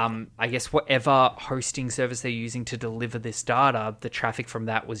 I guess whatever hosting service they're using to deliver this data, the traffic from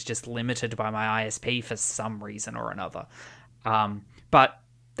that was just limited by my ISP for some reason or another. But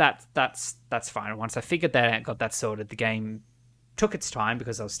that's fine. Once I figured that out, got that sorted, the game took its time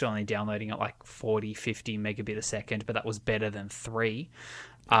because I was still only downloading at like 40, 50 megabit a second, but that was better than 3.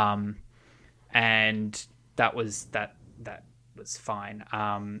 And that was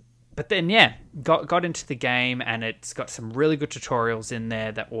fine. But then, got into the game, and it's got some really good tutorials in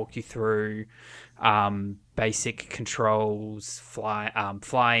there that walk you through basic controls,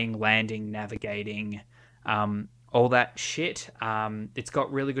 flying, landing, navigating, all that shit. It's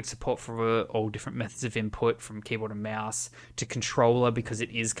got really good support for all different methods of input, from keyboard and mouse to controller, because it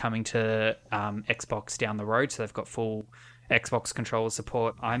is coming to Xbox down the road, so they've got full Xbox controller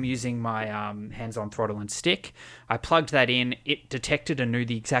support. I'm using my hands-on throttle and stick. I plugged that in. It detected and knew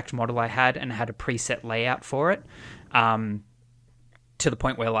the exact model I had and had a preset layout for it, to the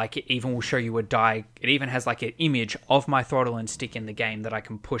point where like it even will show you it even has like an image of my throttle and stick in the game that I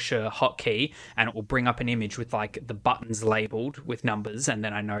can push a hotkey, and it will bring up an image with like the buttons labeled with numbers, and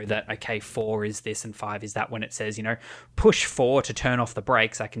then I know that, okay, 4 is this and 5 is that. When it says, push 4 to turn off the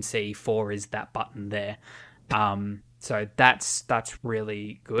brakes, I can see 4 is that button there. So that's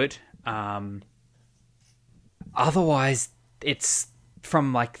really good. Otherwise, it's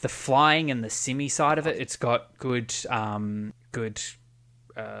from like the flying and the simmy side of it. It's got good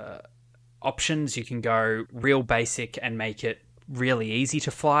options. You can go real basic and make it really easy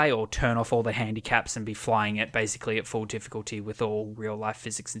to fly, or turn off all the handicaps and be flying it basically at full difficulty with all real life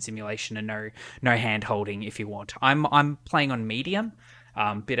physics and simulation, and no hand holding if you want. I'm playing on medium,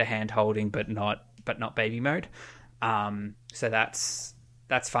 bit of hand holding, but not baby mode. So that's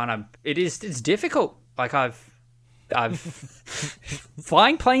fun. It's difficult. Like I've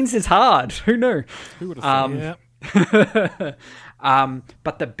flying planes is hard. Who knew? Who would have thought? Yeah.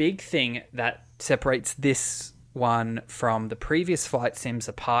 But the big thing that separates this one from the previous flight sims,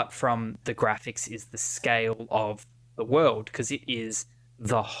 apart from the graphics, is the scale of the world, because it is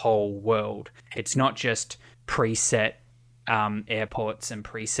the whole world. It's not just preset airports and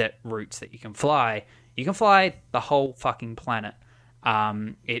preset routes that you can fly. You can fly the whole fucking planet.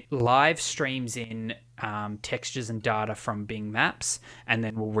 It live streams in textures and data from Bing Maps, and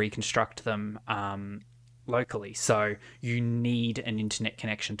then we'll reconstruct them locally. So you need an internet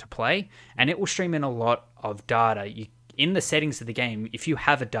connection to play, and it will stream in a lot of data. In the settings of the game, if you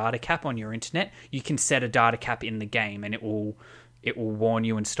have a data cap on your internet, you can set a data cap in the game, and it will warn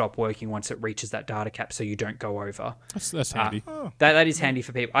you and stop working once it reaches that data cap, so you don't go over. That's handy. That is handy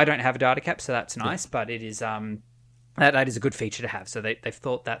for people. I don't have a data cap, so that's nice, but it is that is a good feature to have. So they've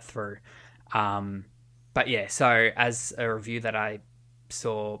thought that through. But yeah, so as a review that I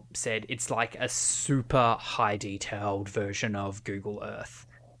saw said, it's like a super high detailed version of Google Earth.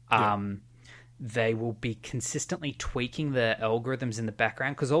 They will be consistently tweaking the algorithms in the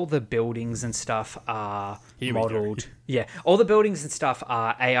background because all the buildings and stuff are modeled. Yeah, all the buildings and stuff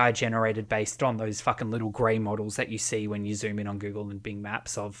are AI generated based on those fucking little grey models that you see when you zoom in on Google and Bing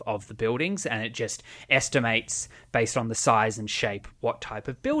Maps of the buildings, and it just estimates based on the size and shape what type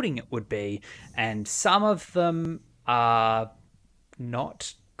of building it would be. And some of them are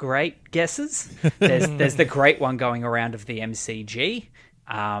not great guesses. There's the great one going around of the MCG.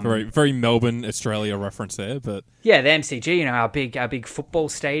 Very Melbourne, Australia reference there, but yeah, the MCG, our big football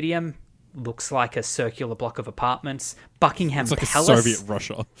stadium looks like a circular block of apartments. Buckingham it's like Palace, a Soviet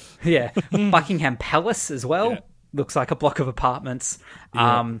Russia. Yeah, Buckingham Palace as well looks like a block of apartments.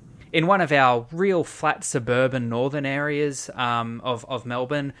 Yeah. In one of our real flat suburban northern areas of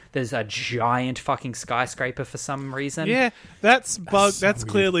Melbourne, there's a giant fucking skyscraper for some reason. Yeah, that's bugged. That's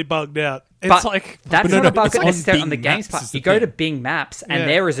clearly bugged out. It's But like that's no, not no, a bug it's on necessarily on the Bing game's Maps part. is the You go to thing. Bing Maps, and Yeah.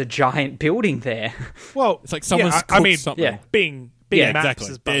 there is a giant building there. well, It's like someone's I cooked mean, something. yeah. Bing Yeah, Maps Exactly.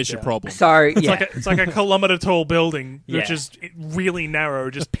 is bugged There's your out. problem. So It's yeah, it's like a kilometer tall building, which Yeah. is really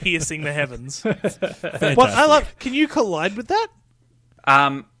narrow, just piercing the heavens. Fantastic. What I love. Can you collide with that?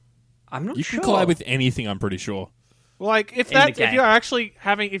 I'm not You sure. can collide with anything, I'm pretty sure. Like if In the if game. you're actually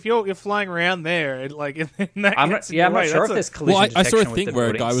having if you're flying around there, like in that I'm gets not, in yeah, your I'm not way, sure if that's there's collision Well, I saw a detection with thing the where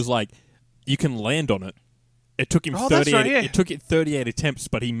a guy buildings. was like, you can land on it. It took him Oh, that's 38. right, yeah. It took it 38 attempts,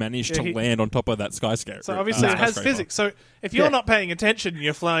 but he managed Yeah, to he- land on top of that skyscraper. So obviously it has skyscraper. physics. So if you're Yeah. not paying attention and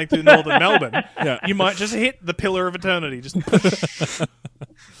you're flying through northern Melbourne, Yeah. you might just hit the pillar of eternity. Just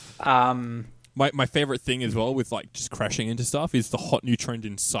My favorite thing as well with like just crashing into stuff is the hot new trend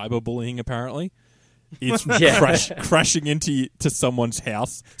in cyberbullying. Apparently, it's Yeah. crashing into someone's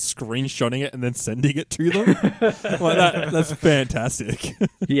house, screenshotting it, and then sending it to them. Like that's fantastic.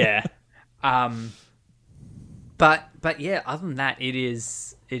 Yeah. But yeah, other than that, it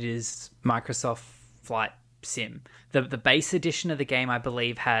is Microsoft Flight Sim. The base edition of the game, I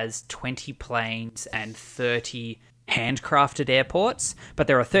believe, has 20 planes and 30 handcrafted airports, but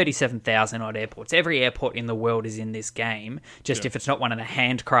there are 37,000 odd airports. Every airport in the world is in this game. Just if it's not one of the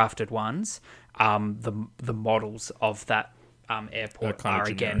handcrafted ones, the models of that airport kinda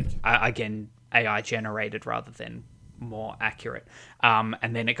are again AI generated rather than more accurate.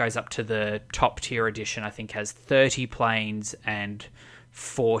 And then it goes up to the top tier edition, I think has 30 planes and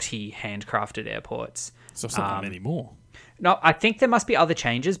 40 handcrafted airports. So it's not that many more. No, I think there must be other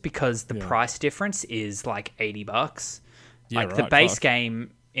changes because the price difference is like $80. Yeah, Like the right, base fuck.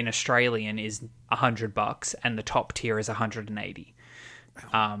 game in Australian is $100 and the top tier is 180.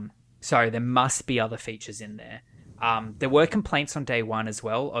 So there must be other features in there. There were complaints on day one as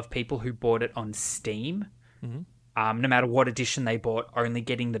well of people who bought it on Steam. No matter what edition they bought, only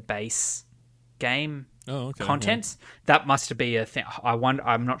getting the base game content. That must be a thing.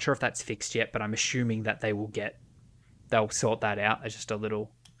 I'm not sure if that's fixed yet, but I'm assuming that they'll sort that out. It's just a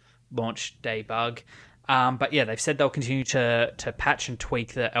little launch day bug. But yeah, they've said they'll continue to patch and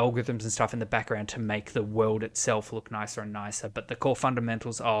tweak the algorithms and stuff in the background to make the world itself look nicer and nicer. But the core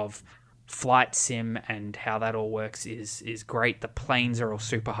fundamentals of flight sim and how that all works is great. The planes are all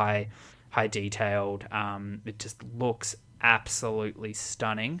super high detailed. It just looks absolutely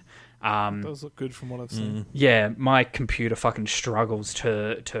stunning. does look good from what I've seen. Yeah, my computer fucking struggles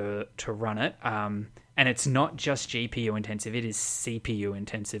to run it. And it's not just GPU intensive; it is CPU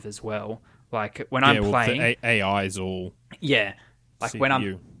intensive as well. Like when I'm playing, the AI is all like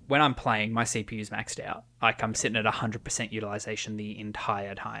CPU. when I'm playing, my CPU's maxed out. Like I'm sitting at 100% utilization the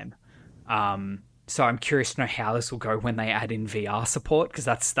entire time. So I'm curious to know how this will go when they add in VR support because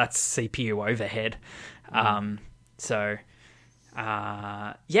that's CPU overhead.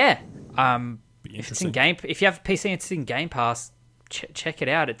 If it's in game, if you have a PC and it's in Game Pass, check it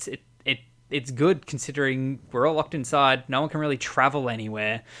out. It's good considering we're all locked inside. No one can really travel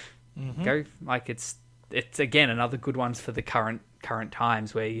anywhere. Go like it's again another good ones for the current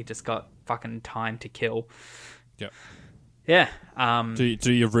times where you just got fucking time to kill. Yep. Yeah.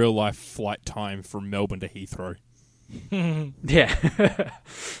 Do your real life flight time from Melbourne to Heathrow. Yeah.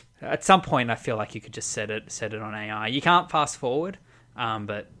 At some point, I feel like you could just set it on AI. You can't fast forward,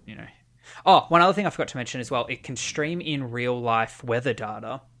 but you know, Oh, one other thing I forgot to mention as well, it can stream in real life weather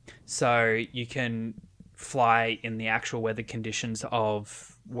data. So you can fly in the actual weather conditions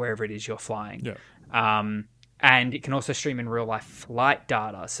of wherever it is you're flying. Yeah. And it can also stream in real life flight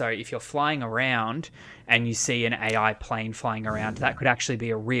data. So if you're flying around and you see an AI plane flying around, that could actually be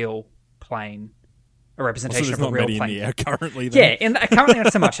a real plane, a representation Also, of a there's real not plane. many in the air currently. Yeah, currently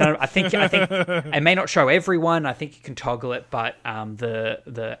not so much. I think it may not show everyone. I think you can toggle it, but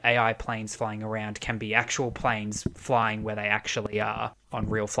the AI planes flying around can be actual planes flying where they actually are on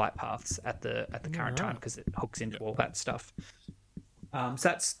real flight paths at the current time, because it hooks into all that stuff. So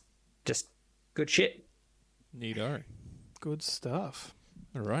that's just good shit. Neato. Good stuff.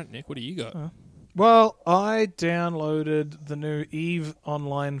 All right, Nick, what do you got? Well, I downloaded the new EVE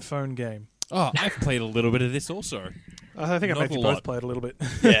online phone game. Oh, I've played a little bit of this also. I think I Not made a you lot. both play it a little bit.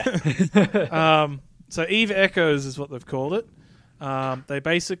 Yeah. So EVE Echoes is what they've called it. They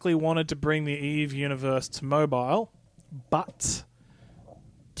basically wanted to bring the EVE universe to mobile, but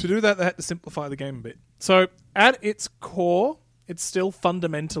to do that, they had to simplify the game a bit. So at its core, it's still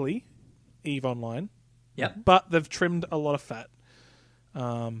fundamentally EVE Online, Yep. but they've trimmed a lot of fat.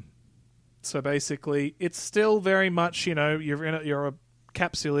 So basically, it's still very much, you're a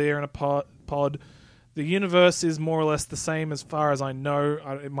capsuleer in a pod. The universe is more or less the same as far as I know.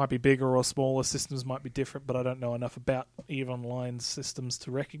 It might be bigger or smaller. Systems might be different, but I don't know enough about EVE Online systems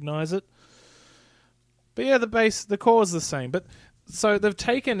to recognize it. But yeah, the core is the same. But so they've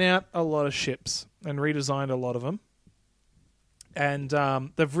taken out a lot of ships and redesigned a lot of them, and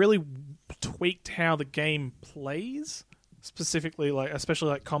they've really tweaked how the game plays, specifically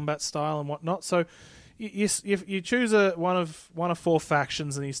especially combat style and whatnot. So you choose one of four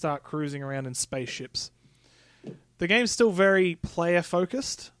factions and you start cruising around in spaceships. The game's still very player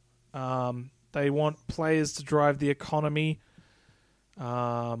focused. They want players to drive the economy.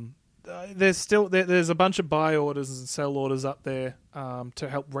 There's a bunch of buy orders and sell orders up there to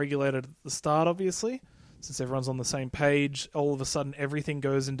help regulate it at the start, obviously. Since everyone's on the same page, all of a sudden everything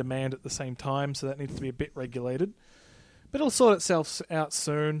goes in demand at the same time, so that needs to be a bit regulated. But it'll sort itself out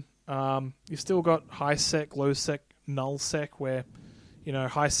soon. You've still got high sec, low sec, null sec, where,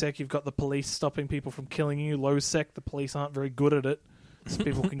 high sec you've got the police stopping people from killing you. Low sec, the police aren't very good at it, so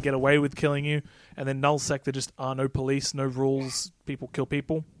people can get away with killing you. And then null sec, there just are no police, no rules, people kill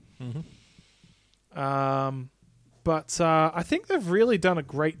people. Mm-hmm. But I think they've really done a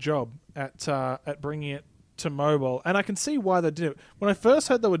great job at bringing it to mobile, and I can see why they did it. When I first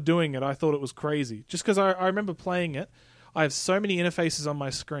heard they were doing it, I thought it was crazy, just because I remember playing it. I have so many interfaces on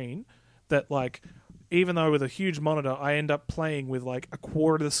my screen that, even though with a huge monitor, I end up playing with a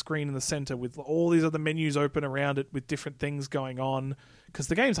quarter of the screen in the center with all these other menus open around it with different things going on, because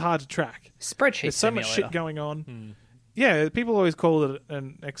the game's hard to track. Spreadsheet There's so simulator. much shit going on. Yeah, people always call it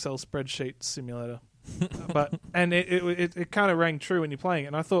an Excel spreadsheet simulator. And it kind of rang true when you're playing it,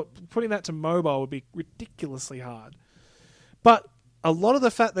 and I thought putting that to mobile would be ridiculously hard. But a lot of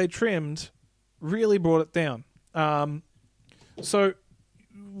the fat they trimmed really brought it down. So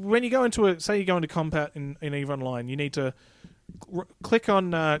when you go into say you go into combat in EVE Online, you need to click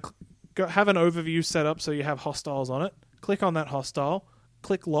on have an overview set up so you have hostiles on it. Click on that hostile,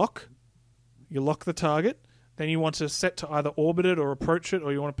 click lock. You lock the target. Then you want to set to either orbit it or approach it,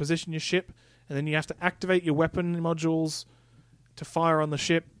 or you want to position your ship. And then you have to activate your weapon modules to fire on the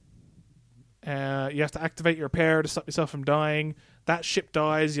ship. You have to activate your repair to stop yourself from dying. That ship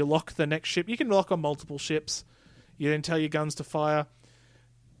dies, you lock the next ship. You can lock on multiple ships. You then tell your guns to fire.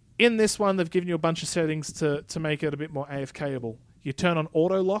 In this one, they've given you a bunch of settings to make it a bit more AFK-able. You turn on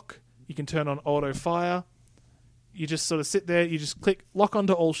auto lock. You can turn on auto fire. You just sort of sit there. You just click lock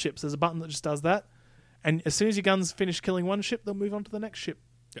onto all ships. There's a button that just does that. And as soon as your guns finish killing one ship, they'll move on to the next ship.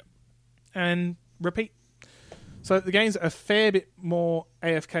 And repeat. So the game's a fair bit more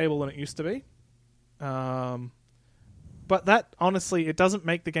AFK-able than it used to be. But that, honestly, it doesn't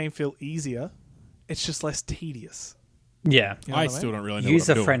make the game feel easier. It's just less tedious. Yeah. You know I what still mean? don't really know what I'm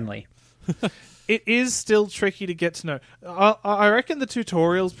User doing. friendly. It is still tricky to get to know. I reckon the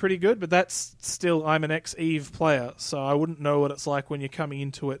tutorial's pretty good, but that's still... I'm an ex-EVE player, so I wouldn't know what it's like when you're coming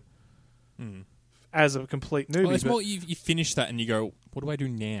into it as a complete newbie. Well, it's but- more you finish that and you go, what do I do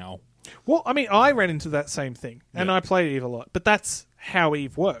now? Well, I mean, I ran into that same thing, and I played EVE a lot. But that's how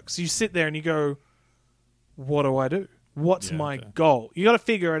EVE works. You sit there and you go, what do I do? What's my goal? You got to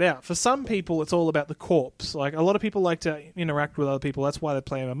figure it out. For some people, it's all about the corpse. Like, a lot of people like to interact with other people. That's why they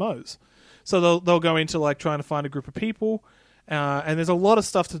play MMOs. So they'll go into, trying to find a group of people, and there's a lot of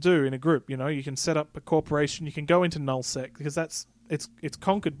stuff to do in a group. You can set up a corporation. You can go into nullsec, because it's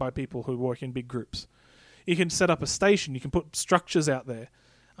conquered by people who work in big groups. You can set up a station. You can put structures out there.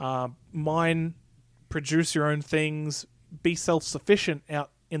 mine, produce your own things, be self-sufficient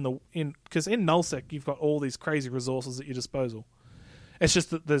out because in nullsec you've got all these crazy resources at your disposal. It's just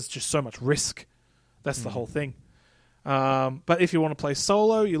that there's just so much risk. That's the whole thing. But if you want to play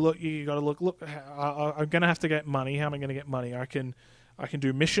solo, you got to look. I'm going to have to get money. How am I going to get money? I can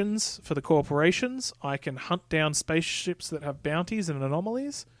do missions for the corporations. I can hunt down spaceships that have bounties and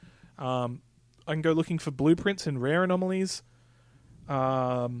anomalies. I can go looking for blueprints and rare anomalies.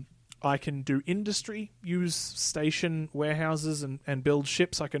 I can do industry, use station warehouses and build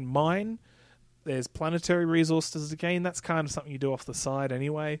ships. I can mine. There's planetary resources to gain. That's kind of something you do off the side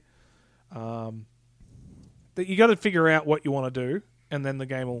anyway. That you got to figure out what you want to do, and then the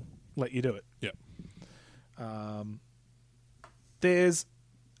game will let you do it. Yeah. There's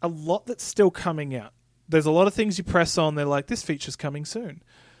a lot that's still coming out. There's a lot of things you press on. They're like, this feature's coming soon.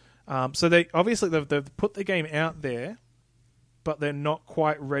 So they've put the game out there, but they're not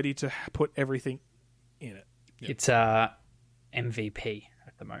quite ready to put everything in it. Yep. It's MVP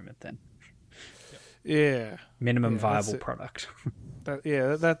at the moment. Then. Yeah. Minimum viable product.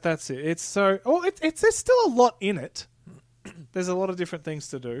 That's it. It's so. Oh, there's still a lot in it. There's a lot of different things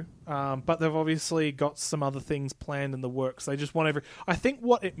to do, but they've obviously got some other things planned in the works. They just want I think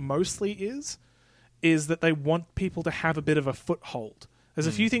what it mostly is that they want people to have a bit of a foothold. There's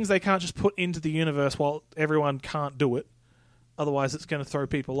a few things they can't just put into the universe while everyone can't do it. Otherwise, it's going to throw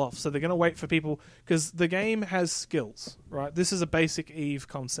people off. So they're going to wait for people because the game has skills, right? This is a basic EVE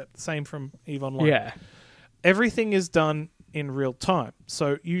concept, the same from EVE Online. Yeah, everything is done in real time.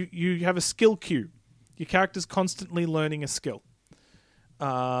 So you have a skill queue. Your character's constantly learning a skill.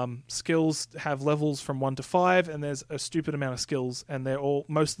 Skills have levels from 1 to 5, and there's a stupid amount of skills, and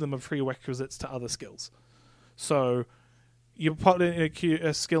most of them are prerequisites to other skills. So you put in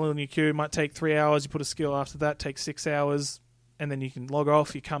a skill in your queue. It might take 3 hours. You put a skill after that, takes 6 hours, and then you can log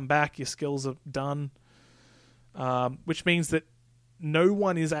off. You come back. Your skills are done, which means that no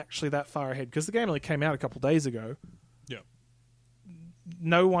one is actually that far ahead because the game only came out a couple days ago. Yeah,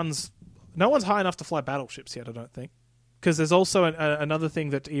 no one's high enough to fly battleships yet. I don't think, because there's also another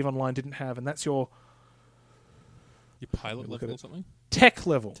thing that EVE Online didn't have, and that's your pilot level or something. Tech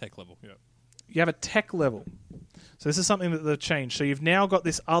level. Tech level. Yeah. You have a tech level. So this is something that they've changed. So you've now got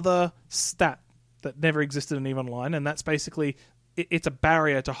this other stat that never existed in EVE Online, and that's basically it's a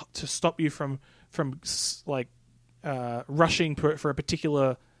barrier to stop you from rushing for a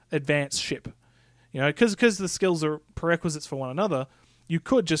particular advanced ship. You know, because the skills are prerequisites for one another. You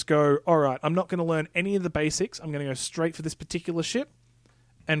could just go, all right, I'm not going to learn any of the basics. I'm going to go straight for this particular ship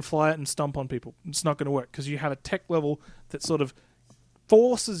and fly it and stomp on people. It's not going to work because you have a tech level that sort of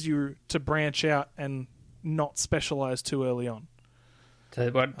forces you to branch out and not specialize too early on. So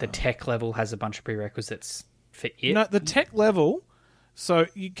the tech level has a bunch of prerequisites for it? No, the tech level, so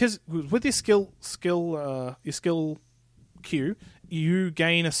because with your skill queue, you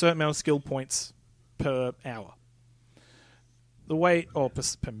gain a certain amount of skill points per hour. The way, or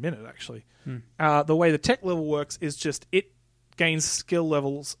per minute actually. The way the tech level works is just it gains skill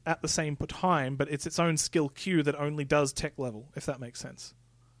levels at the same time, but it's its own skill queue that only does tech level, if that makes sense.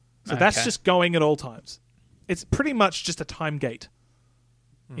 So that's just going at all times. It's pretty much just a time gate.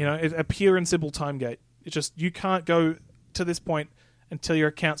 You know, a pure and simple time gate. It's just you can't go to this point until your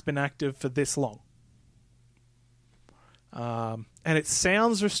account's been active for this long. And it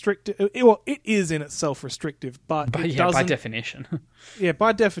sounds restrictive. Well, it is in itself restrictive, but it doesn't. By definition. Yeah,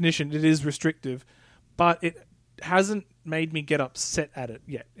 by definition, it is restrictive, but it hasn't made me get upset at it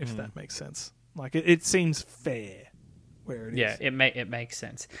yet, if that makes sense. Like, it seems fair where it is. Yeah, it makes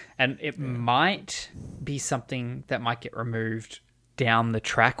sense. And it might be something that might get removed down the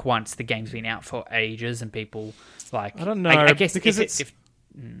track once the game's been out for ages and people, like... I don't know. I guess because if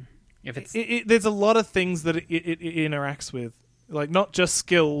it's... there's a lot of things that it interacts with. Like, not just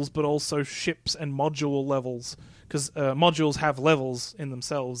skills, but also ships and module levels. Because modules have levels in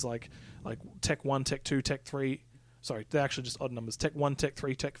themselves, like Tech 1, Tech 2, Tech 3... Sorry, they're actually just odd numbers. Tech 1, Tech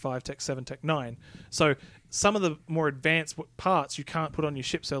 3, Tech 5, Tech 7, Tech 9. So some of the more advanced parts you can't put on your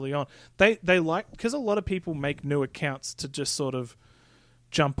ships early on. They like... Because a lot of people make new accounts to just sort of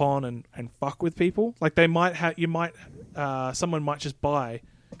jump on and fuck with people. Like, they might have... someone might just buy...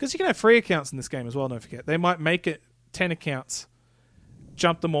 Because you can have free accounts in this game as well, don't forget. They might make it 10 accounts,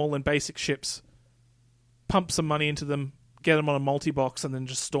 jump them all in basic ships, pump some money into them, get them on a multi-box, and then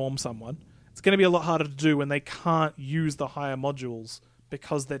just storm someone. It's going to be a lot harder to do when they can't use the higher modules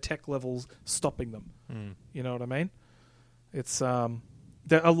because their tech level's stopping them. You know what I mean? It's a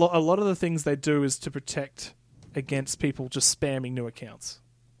lot of the things they do is to protect against people just spamming new accounts.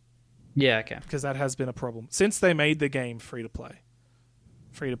 Yeah, okay. Because that has been a problem since they made the game free to play.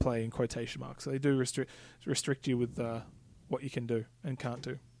 free to play in quotation marks. So they do restrict you with what you can do and can't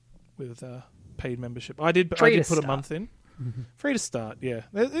do with paid membership. I did put a month in. Free to start, yeah.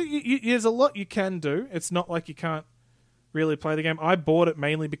 There's a lot you can do. It's not like you can't really play the game. I bought it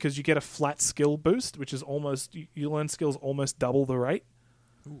mainly because you get a flat skill boost, which is almost you learn skills almost double the rate,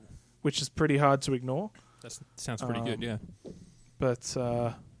 which is pretty hard to ignore. That sounds pretty good, yeah. But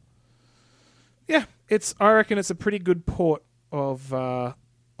yeah, I reckon it's a pretty good port of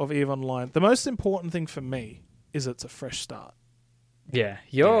EVE Online. The most important thing for me is it's a fresh start. Yeah,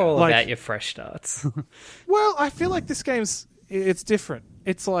 you're all about your fresh starts. Well, I feel like this game's it's different.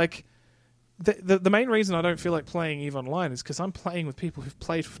 It's like the main reason I don't feel like playing EVE Online is because I'm playing with people who've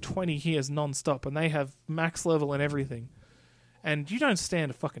played for 20 years non-stop and they have max level and everything. And you don't stand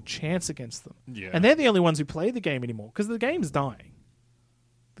a fucking chance against them. Yeah. And they're the only ones who play the game anymore because the game's dying.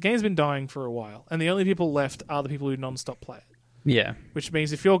 The game's been dying for a while. And the only people left are the people who non-stop play it. Yeah. Which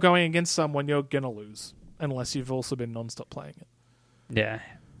means if you're going against someone, you're going to lose. Unless you've also been non-stop playing it. Yeah.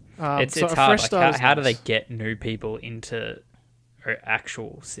 It's so hard. Like, how do they get new people into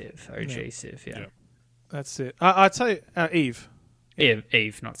actual Civ, OG Civ? Yeah. That's it. I tell you, Eve.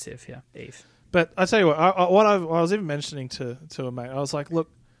 Eve, not Civ, yeah. Eve. But I tell you what, I was even mentioning to a mate, I was like, look,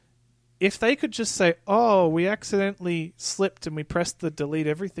 if they could just say, oh, we accidentally slipped and we pressed the delete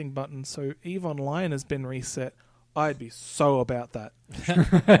everything button, so EVE Online has been reset, I'd be so about that.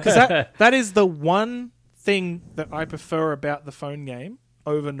 Because that is the one thing that I prefer about the phone game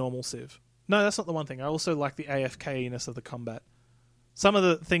over normal Civ. No, that's not the one thing. I also like the AFK-ness of the combat. Some of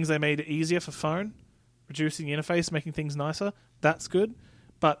the things they made easier for phone, reducing the interface, making things nicer, that's good.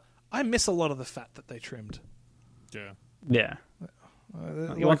 But I miss a lot of the fat that they trimmed. Yeah. Yeah.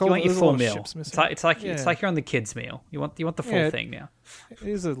 You like want your full meal. It's like you're on the kids' meal. You want the full thing now. It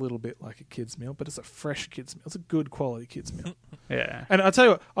is a little bit like a kids' meal, but it's a fresh kids' meal. It's a good quality kids' meal. Yeah. And I'll tell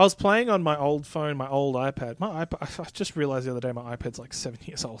you what, I was playing on my old phone, my old iPad. I just realized the other day my iPad's like 7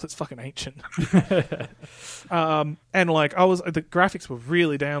 years old. It's fucking ancient. And like the graphics were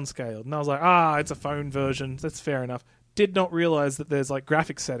really downscaled, and I was like, it's a phone version. That's fair enough. Did not realize that there's like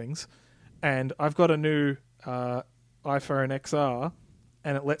graphics settings, and I've got a new iPhone XR.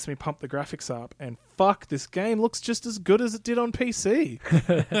 And it lets me pump the graphics up, and fuck, this game looks just as good as it did on PC.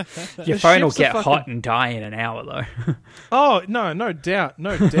 Your phone will get hot and die in an hour, though. Oh no doubt.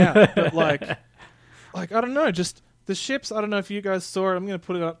 But like I don't know, just the ships. I don't know if you guys saw it. I'm going to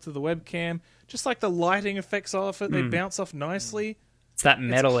put it up to the webcam. Just like the lighting effects off it, they bounce off nicely. It's that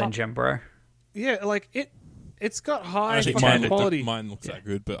metal engine, bro. Yeah, like it's got high I think fucking quality. Mine looks that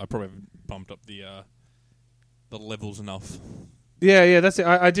good, but I probably haven't bumped up the levels enough. Yeah, that's it.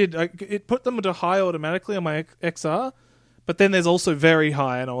 I did. It put them to high automatically on my XR, but then there's also very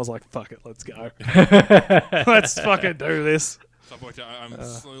high, and I was like, fuck it, let's go. Let's fucking do this. So I'm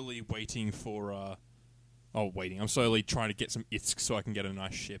slowly waiting for... I'm slowly trying to get some ISK so I can get a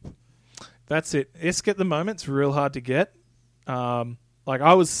nice ship. That's it. ISK at the moment, it's real hard to get. On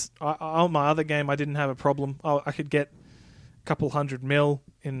my other game, I didn't have a problem. I could get a couple 100 mil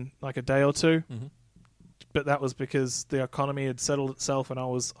in like a day or two. Mm-hmm. But that was because the economy had settled itself and I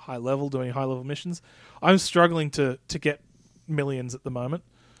was high level doing high level missions. I'm struggling to get millions at the moment.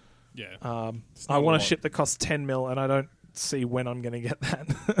 Yeah. I want a ship that costs 10 mil and I don't see when I'm going to get that.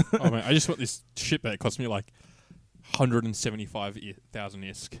 Oh man, I just want this ship that cost me like 175,000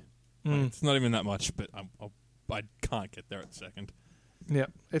 ISK. Like, it's not even that much, but I can't get there at the second. Yeah,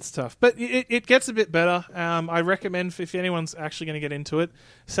 it's tough. But it gets a bit better. I recommend if anyone's actually going to get into it,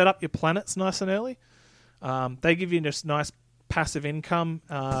 set up your planets nice and early. They give you just nice passive income,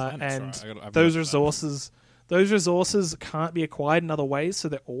 and those resources can't be acquired in other ways, so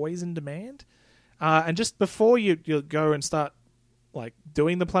they're always in demand. And just before you go and start like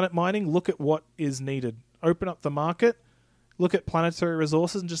doing the planet mining, look at what is needed. Open up the market, look at planetary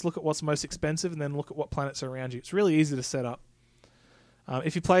resources, and just look at what's most expensive, and then look at what planets are around you. It's really easy to set up.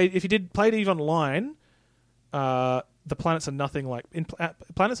 If you played EVE Online, the planets are nothing like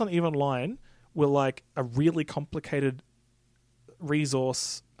planets on EVE Online. Were like a really complicated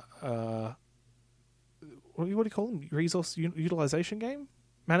resource. What do you call them? Resource utilization game,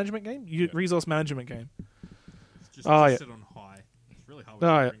 management game, resource management game. Just sit on high. It's really hard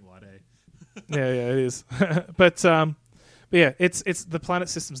with light A. Yeah, it is. But yeah, it's the planet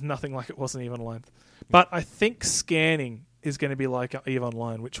system's nothing like it was in EVE Online. But I think scanning is going to be like EVE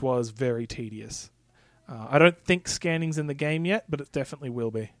Online, which was very tedious. I don't think scanning's in the game yet, but it definitely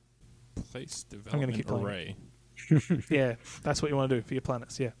will be. Place development array. Yeah, that's what you want to do for your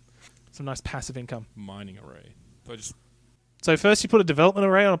planets. Yeah, some nice passive income. Mining array. So first you put a development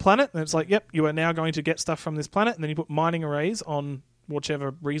array on a planet, and it's like, yep, you are now going to get stuff from this planet, and then you put mining arrays on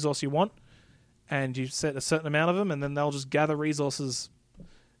whichever resource you want, and you set a certain amount of them, and then they'll just gather resources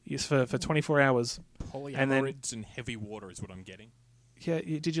for 24 hours. Polyamorids and heavy water is what I'm getting. Yeah,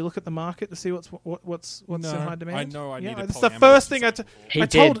 did you look at the market to see what's in high demand? I know I need a It's the polyamorous first thing I He told.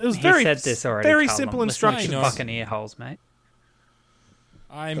 did. It was He very said this already. very Callum. simple Listen to your instructions. fucking ear holes, mate.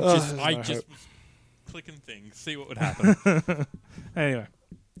 I there's just no was hope. clicking things, see what would happen. Anyway,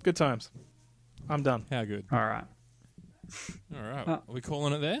 good times. I'm done. How good. All right. All right. Are we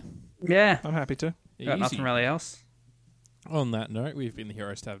calling it there? Yeah. I'm happy to. Got nothing Easy. really else. On that note, we've been the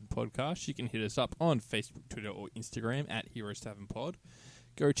Heroes Tavern podcast. You can hit us up on Facebook, Twitter, or Instagram at Heroes Tavern Pod.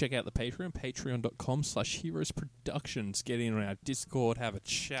 Go check out the Patreon, patreon.com/Heroes Productions. Get in on our Discord, have a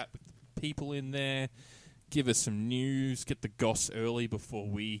chat with the people in there, give us some news, get the goss early before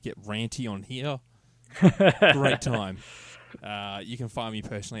we get ranty on here. Great time. You can find me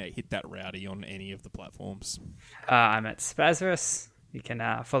personally at Hit That Rowdy on any of the platforms. I'm at Spazarus. You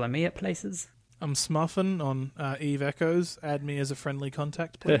can follow me at places. I'm Smuffin on Eve Echoes. Add me as a friendly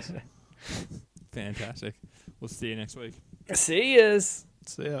contact, please. Fantastic. We'll see you next week. See yous.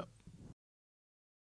 See ya.